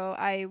Cheadle, so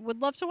I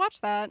would love to watch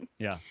that.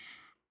 Yeah.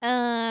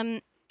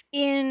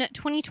 In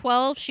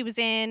 2012, she was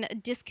in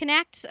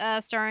Disconnect,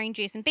 starring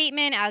Jason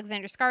Bateman,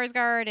 Alexander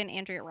Skarsgård, and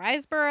Andrea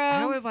Riseborough.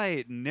 How have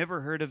I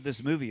never heard of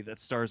this movie that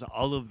stars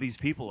all of these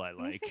people I Makes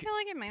me like? feel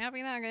like it might not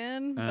be that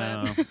good.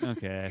 Oh,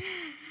 okay.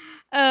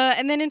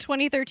 And then in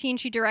 2013,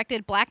 she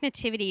directed Black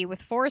Nativity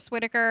with Forrest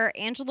Whitaker,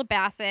 Angela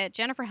Bassett,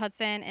 Jennifer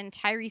Hudson, and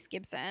Tyrese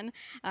Gibson.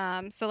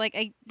 So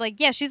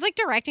she's like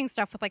directing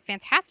stuff with like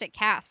fantastic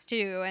casts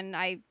too, and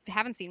I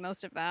haven't seen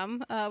most of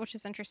them, which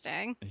is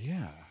interesting.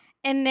 Yeah.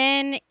 And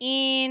then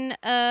in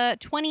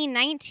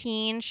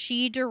 2019,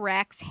 she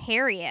directs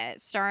Harriet,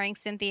 starring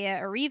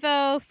Cynthia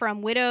Erivo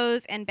from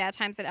Widows and Bad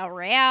Times at El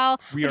Royale.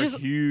 We are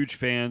huge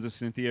fans of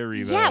Cynthia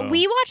Erivo. Yeah,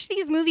 we watched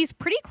these movies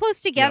pretty close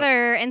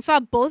together and saw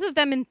both of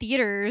them in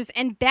theaters.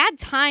 And Bad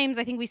Times,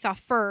 I think we saw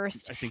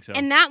first. I think so.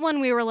 And that one,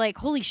 we were like,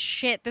 holy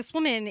shit, this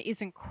woman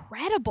is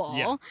incredible.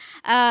 Yeah.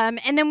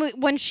 And then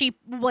when she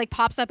like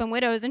pops up in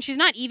Widows, and she's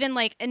not even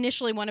like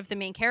initially one of the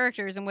main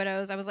characters in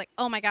Widows, I was like,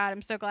 oh my God,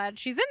 I'm so glad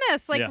she's in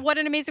this. Like, what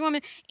an amazing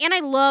woman. And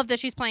I love that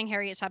she's playing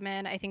Harriet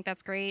Tubman. I think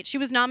that's great. She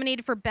was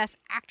nominated for Best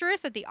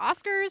Actress at the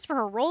Oscars for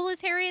her role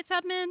as Harriet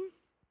Tubman.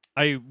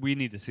 We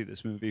need to see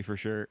this movie for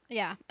sure.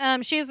 Yeah.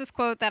 She has this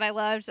quote that I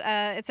loved.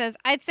 It says,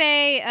 I'd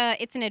say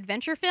it's an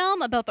adventure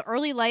film about the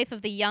early life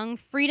of the young,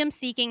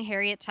 freedom-seeking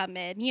Harriet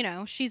Tubman. You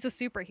know, she's a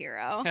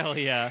superhero. Hell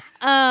yeah.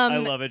 I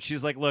love it.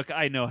 She's like, look,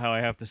 I know how I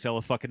have to sell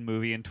a fucking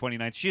movie in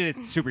 2019.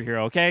 She's a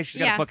superhero, okay? She's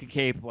got a fucking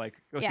cape. Like,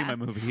 go see my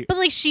movie. But,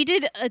 like, she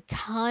did a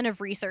ton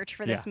of research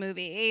for this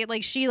movie.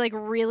 Like, she, like,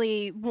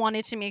 really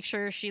wanted to make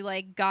sure she,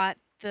 like, got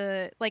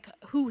the like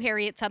who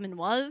Harriet Tubman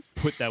was.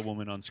 Put that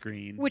woman on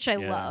screen. Which I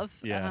love.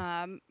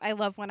 Yeah. I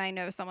love when I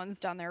know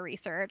someone's done their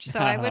research. So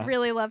I would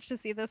really love to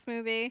see this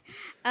movie.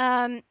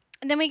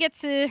 And then we get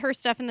to her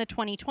stuff in the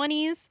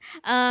 2020s.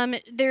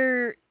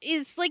 There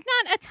is like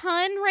not a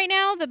ton right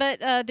now, but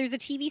there's a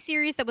TV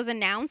series that was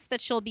announced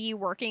that she'll be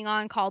working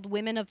on called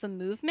Women of the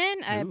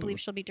Movement. I believe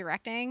she'll be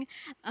directing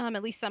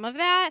at least some of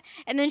that.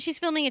 And then she's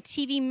filming a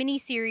TV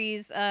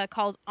miniseries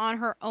called On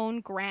Her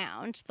Own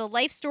Ground, the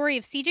life story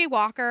of CJ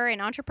Walker,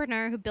 an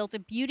entrepreneur who built a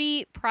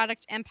beauty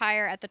product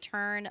empire at the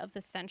turn of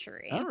the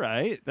century. All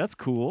right. That's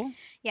cool.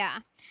 Yeah.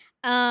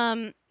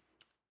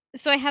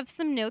 So I have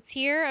some notes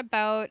here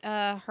about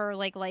her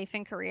like life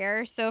and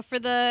career. So for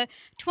the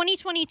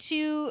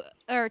 2002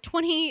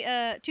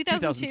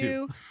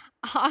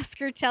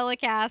 Oscar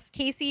telecast,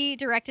 Casey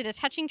directed a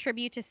touching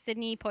tribute to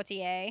Sidney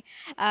Poitier.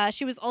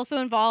 She was also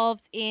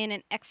involved in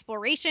an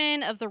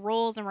exploration of the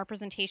roles and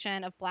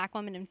representation of Black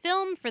women in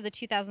film for the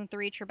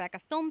 2003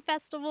 Tribeca Film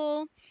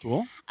Festival.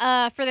 Cool.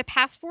 For the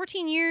past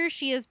 14 years,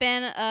 she has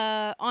been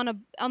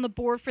on the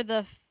board for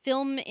the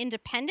Film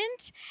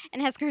Independent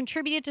and has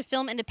contributed to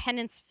Film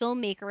Independent's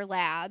Filmmaker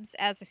Labs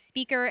as a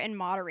speaker and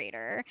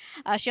moderator.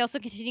 She also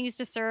continues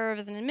to serve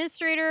as an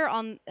administrator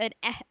on an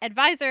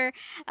advisor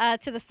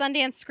to the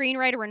Sundance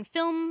Screenwriter and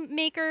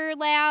Filmmaker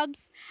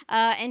Labs,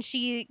 and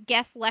she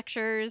guest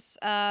lectures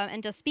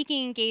and does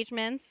speaking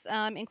engagements,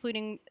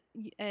 including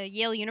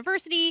Yale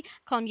University,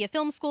 Columbia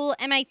Film School,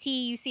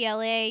 MIT,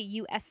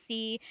 UCLA,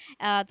 USC,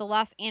 the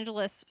Los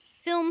Angeles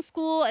Film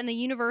School, and the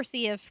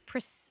University of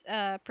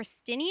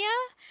Pristina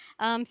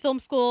Film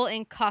School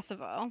in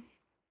Kosovo.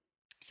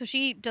 So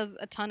she does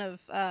a ton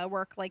of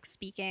work like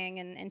speaking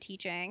and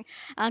teaching.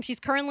 She's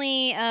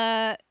currently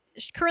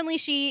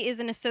she is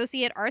an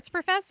associate arts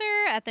professor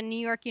at the New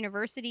York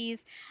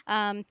University's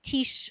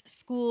Tisch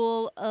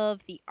School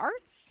of the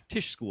Arts.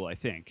 Tisch School, I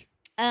think.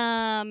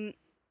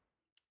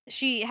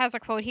 She has a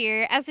quote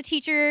here. As a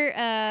teacher,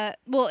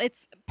 well,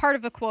 it's part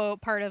of a quote,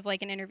 part of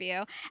like an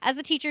interview. As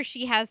a teacher,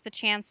 she has the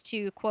chance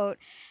to, quote,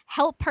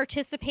 help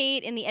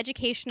participate in the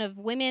education of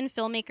women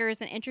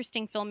filmmakers and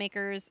interesting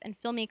filmmakers and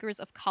filmmakers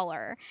of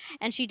color.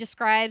 And she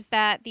describes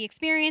that the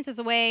experience is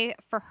a way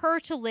for her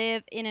to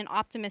live in an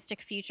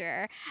optimistic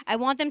future. I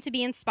want them to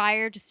be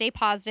inspired to stay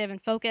positive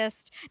and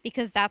focused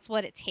because that's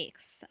what it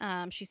takes,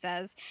 she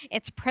says.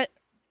 It's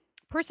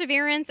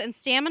perseverance and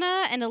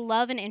stamina and a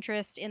love and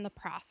interest in the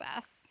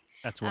process.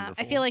 That's wonderful.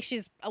 I feel like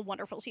she's a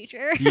wonderful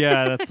teacher.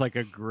 Yeah, that's like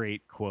a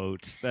great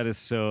quote. That is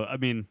so, I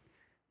mean,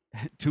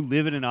 to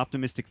live in an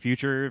optimistic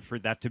future, for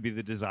that to be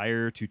the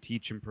desire to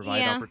teach and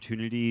provide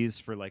opportunities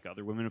for like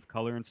other women of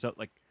color and stuff,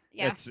 like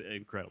that's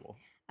incredible.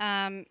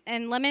 And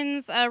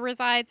Lemons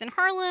resides in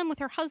Harlem with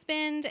her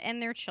husband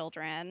and their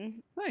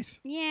children. Nice.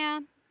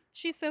 Yeah.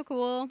 She's so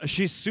cool.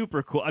 She's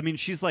super cool. I mean,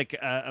 she's like,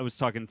 I was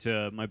talking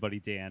to my buddy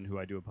Dan, who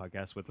I do a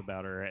podcast with,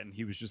 about her, and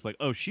he was just like,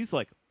 oh, she's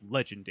like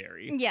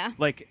legendary. Yeah.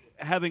 Like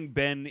having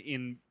been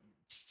in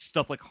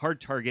stuff like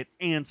Hard Target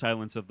and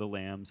Silence of the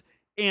Lambs,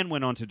 and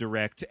went on to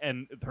direct,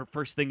 and her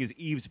first thing is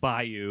Eve's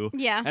Bayou.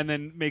 Yeah. And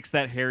then makes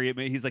that Harriet.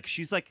 He's like,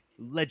 she's like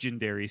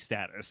legendary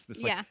status.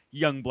 This like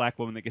young black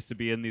woman that gets to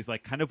be in these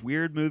like kind of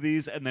weird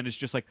movies, and then it's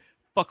just like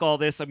fuck all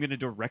this. I'm going to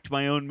direct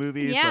my own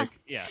movies. Yeah. Like,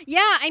 yeah.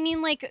 Yeah, I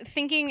mean, like,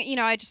 thinking,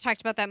 I just talked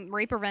about that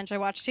Rape Revenge I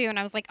watched too, and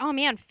I was like, oh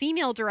man,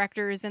 female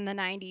directors in the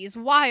 90s,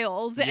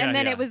 wild. Yeah, and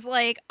then yeah. it was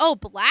like, oh,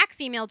 black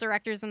female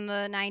directors in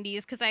the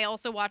 90s, because I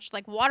also watched,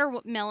 like,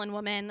 Watermelon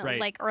Woman, Right.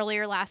 like,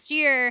 earlier last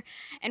year,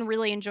 and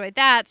really enjoyed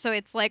that. So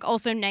it's, like,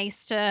 also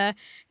nice to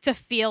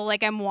feel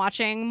like I'm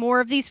watching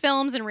more of these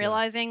films and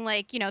realizing,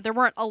 like, there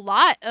weren't a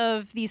lot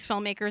of these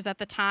filmmakers at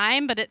the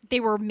time, but they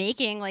were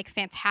making, like,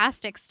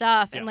 fantastic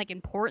stuff and, like,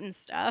 important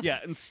stuff. Yeah,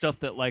 and stuff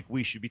that like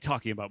we should be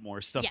talking about more.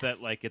 Stuff Yes.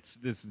 that like it's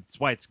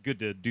why it's good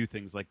to do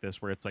things like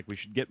this, where it's like we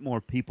should get more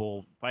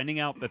people finding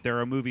out that there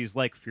are movies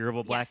like Fear of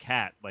a Black Yes.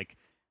 Hat. Like,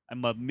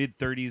 I'm a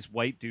mid-30s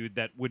white dude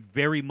that would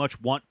very much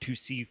want to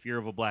see Fear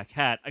of a Black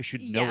Hat. I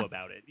should know Yeah.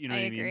 about it. You know I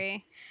what I mean?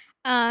 agree.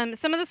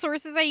 Some of the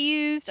sources I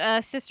used,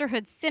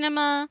 Sisterhood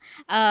Cinema,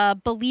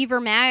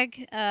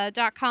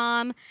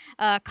 BelieverMag.com,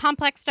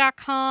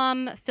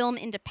 Complex.com,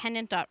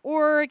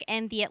 FilmIndependent.org,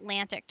 and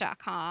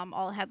TheAtlantic.com.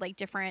 All had like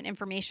different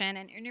information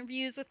and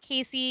interviews with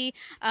Casey.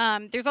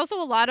 There's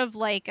also a lot of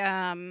like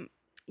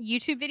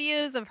YouTube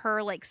videos of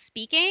her like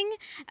speaking,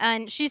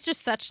 and she's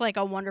just such like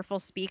a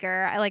wonderful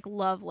speaker. I like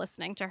love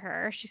listening to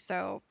her. She's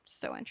so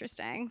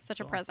interesting,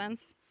 such a awesome.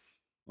 presence.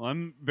 Well,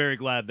 I'm very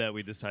glad that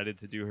we decided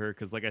to do her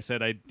because, like I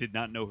said, I did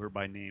not know her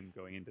by name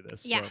going into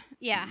this. Yeah, so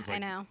yeah, it was, I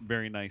like, know.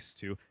 Very nice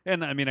too.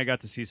 And I mean, I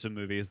got to see some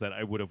movies that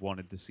I would have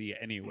wanted to see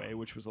anyway,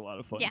 which was a lot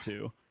of fun Yeah.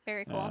 too.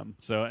 Very cool.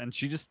 And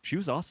she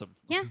was awesome.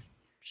 Yeah.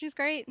 She's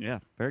great. Yeah,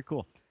 very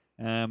cool.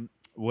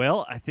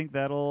 Well, I think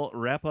that'll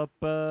wrap up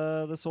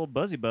this old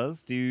Buzzy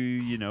Buzz. Do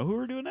you know who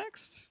we're doing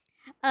next?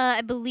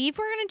 I believe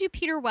we're gonna do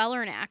Peter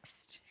Weller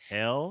next.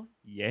 Hell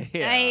yeah!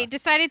 I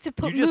decided to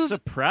you just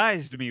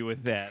surprised me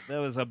with that. That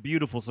was a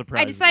beautiful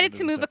surprise. I decided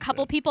to move a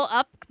couple people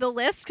up the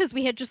list because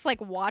we had just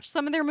like watched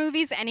some of their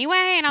movies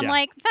anyway, and I'm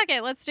like, fuck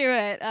it, let's do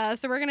it.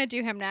 So we're gonna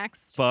do him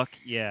next. Fuck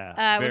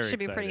yeah! Which should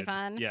be pretty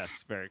fun.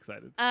 Yes, very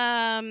excited.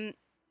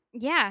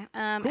 Yeah.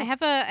 Cool. I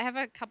have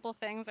a couple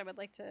things I would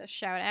like to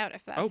shout out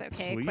if that's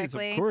okay. Please,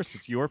 quickly. Of course,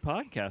 it's your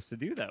podcast to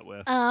do that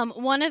with.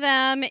 One of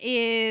them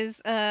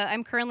is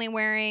I'm currently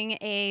wearing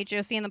a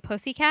Josie and the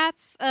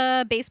Pussycats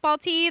baseball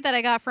tee that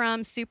I got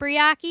from Super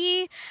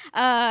Yaki.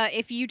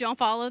 If you don't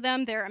follow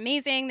them, they're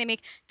amazing. They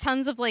make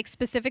tons of like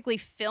specifically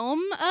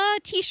film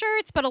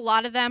t-shirts, but a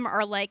lot of them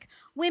are like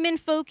women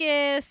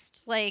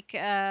focused. Like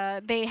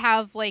they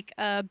have like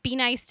a Be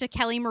Nice to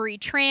Kelly Marie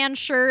Tran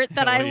shirt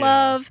that I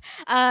love.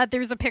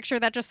 There's a picture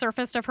that just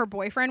surfaced of her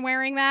boyfriend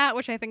wearing that,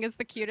 which I think is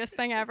the cutest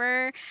thing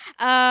ever.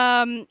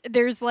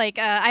 There's like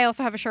I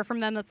also have a shirt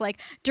from them that's like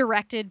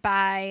directed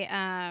by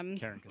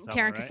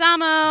Karen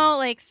Kusamo.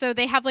 Like, so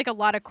they have like a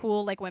lot of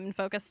cool like women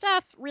focused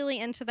stuff. Really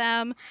into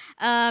them.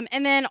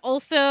 And then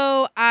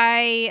also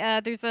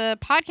there's a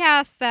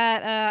podcast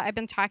that I've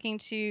been talking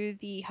to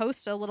the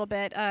host a little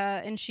bit,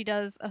 and she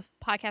does a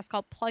podcast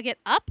called Plug It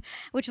Up,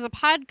 which is a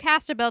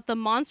podcast about the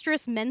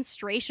monstrous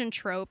menstruation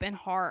trope in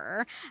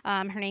horror.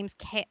 Her name's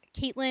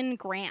Caitlin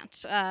Grant,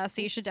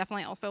 so you should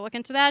definitely also look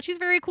into that. She's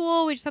very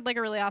cool. We just had like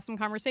a really awesome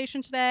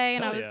conversation today,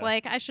 and I was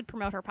like, I should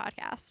promote her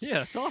podcast.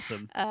 Yeah, it's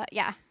awesome.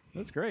 Yeah,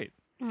 that's great.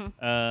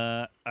 Mm-hmm.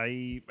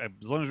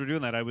 As long as we're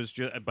doing that, I was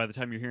just, by the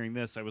time you're hearing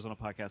this, I was on a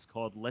podcast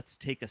called Let's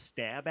Take a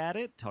Stab at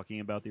It, talking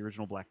about the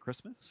original Black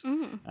Christmas.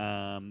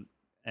 Mm-hmm.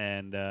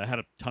 And had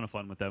a ton of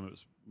fun with them. It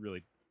was a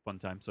really fun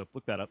time, so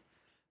look that up.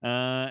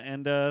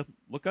 And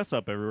look us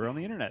up everywhere on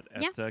the internet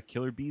at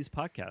Killer Bees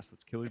Podcast.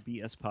 That's Killer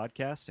BS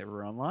Podcast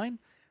everywhere online.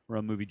 We're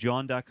on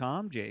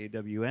MovieJawn.com,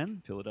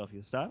 JAWN,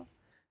 Philadelphia style.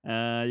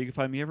 You can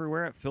find me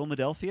everywhere at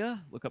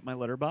Philadelphia. Look up my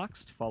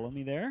Letterboxd. Follow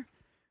me there.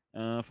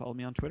 Follow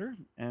me on Twitter.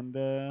 And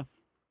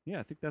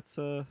I think that's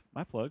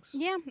my plugs.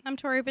 Yeah, I'm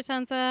Tori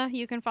Potenza.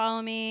 You can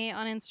follow me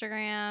on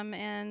Instagram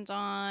and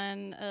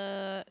on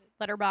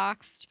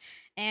Letterboxd.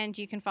 And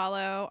you can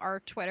follow our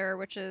Twitter,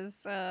 which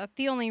is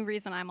the only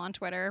reason I'm on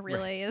Twitter,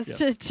 really,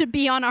 is to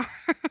be on our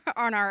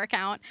on our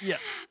account. Yeah.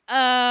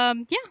 Yeah,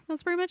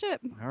 that's pretty much it.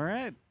 All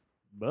right.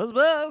 Buzz.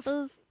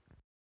 Buzz.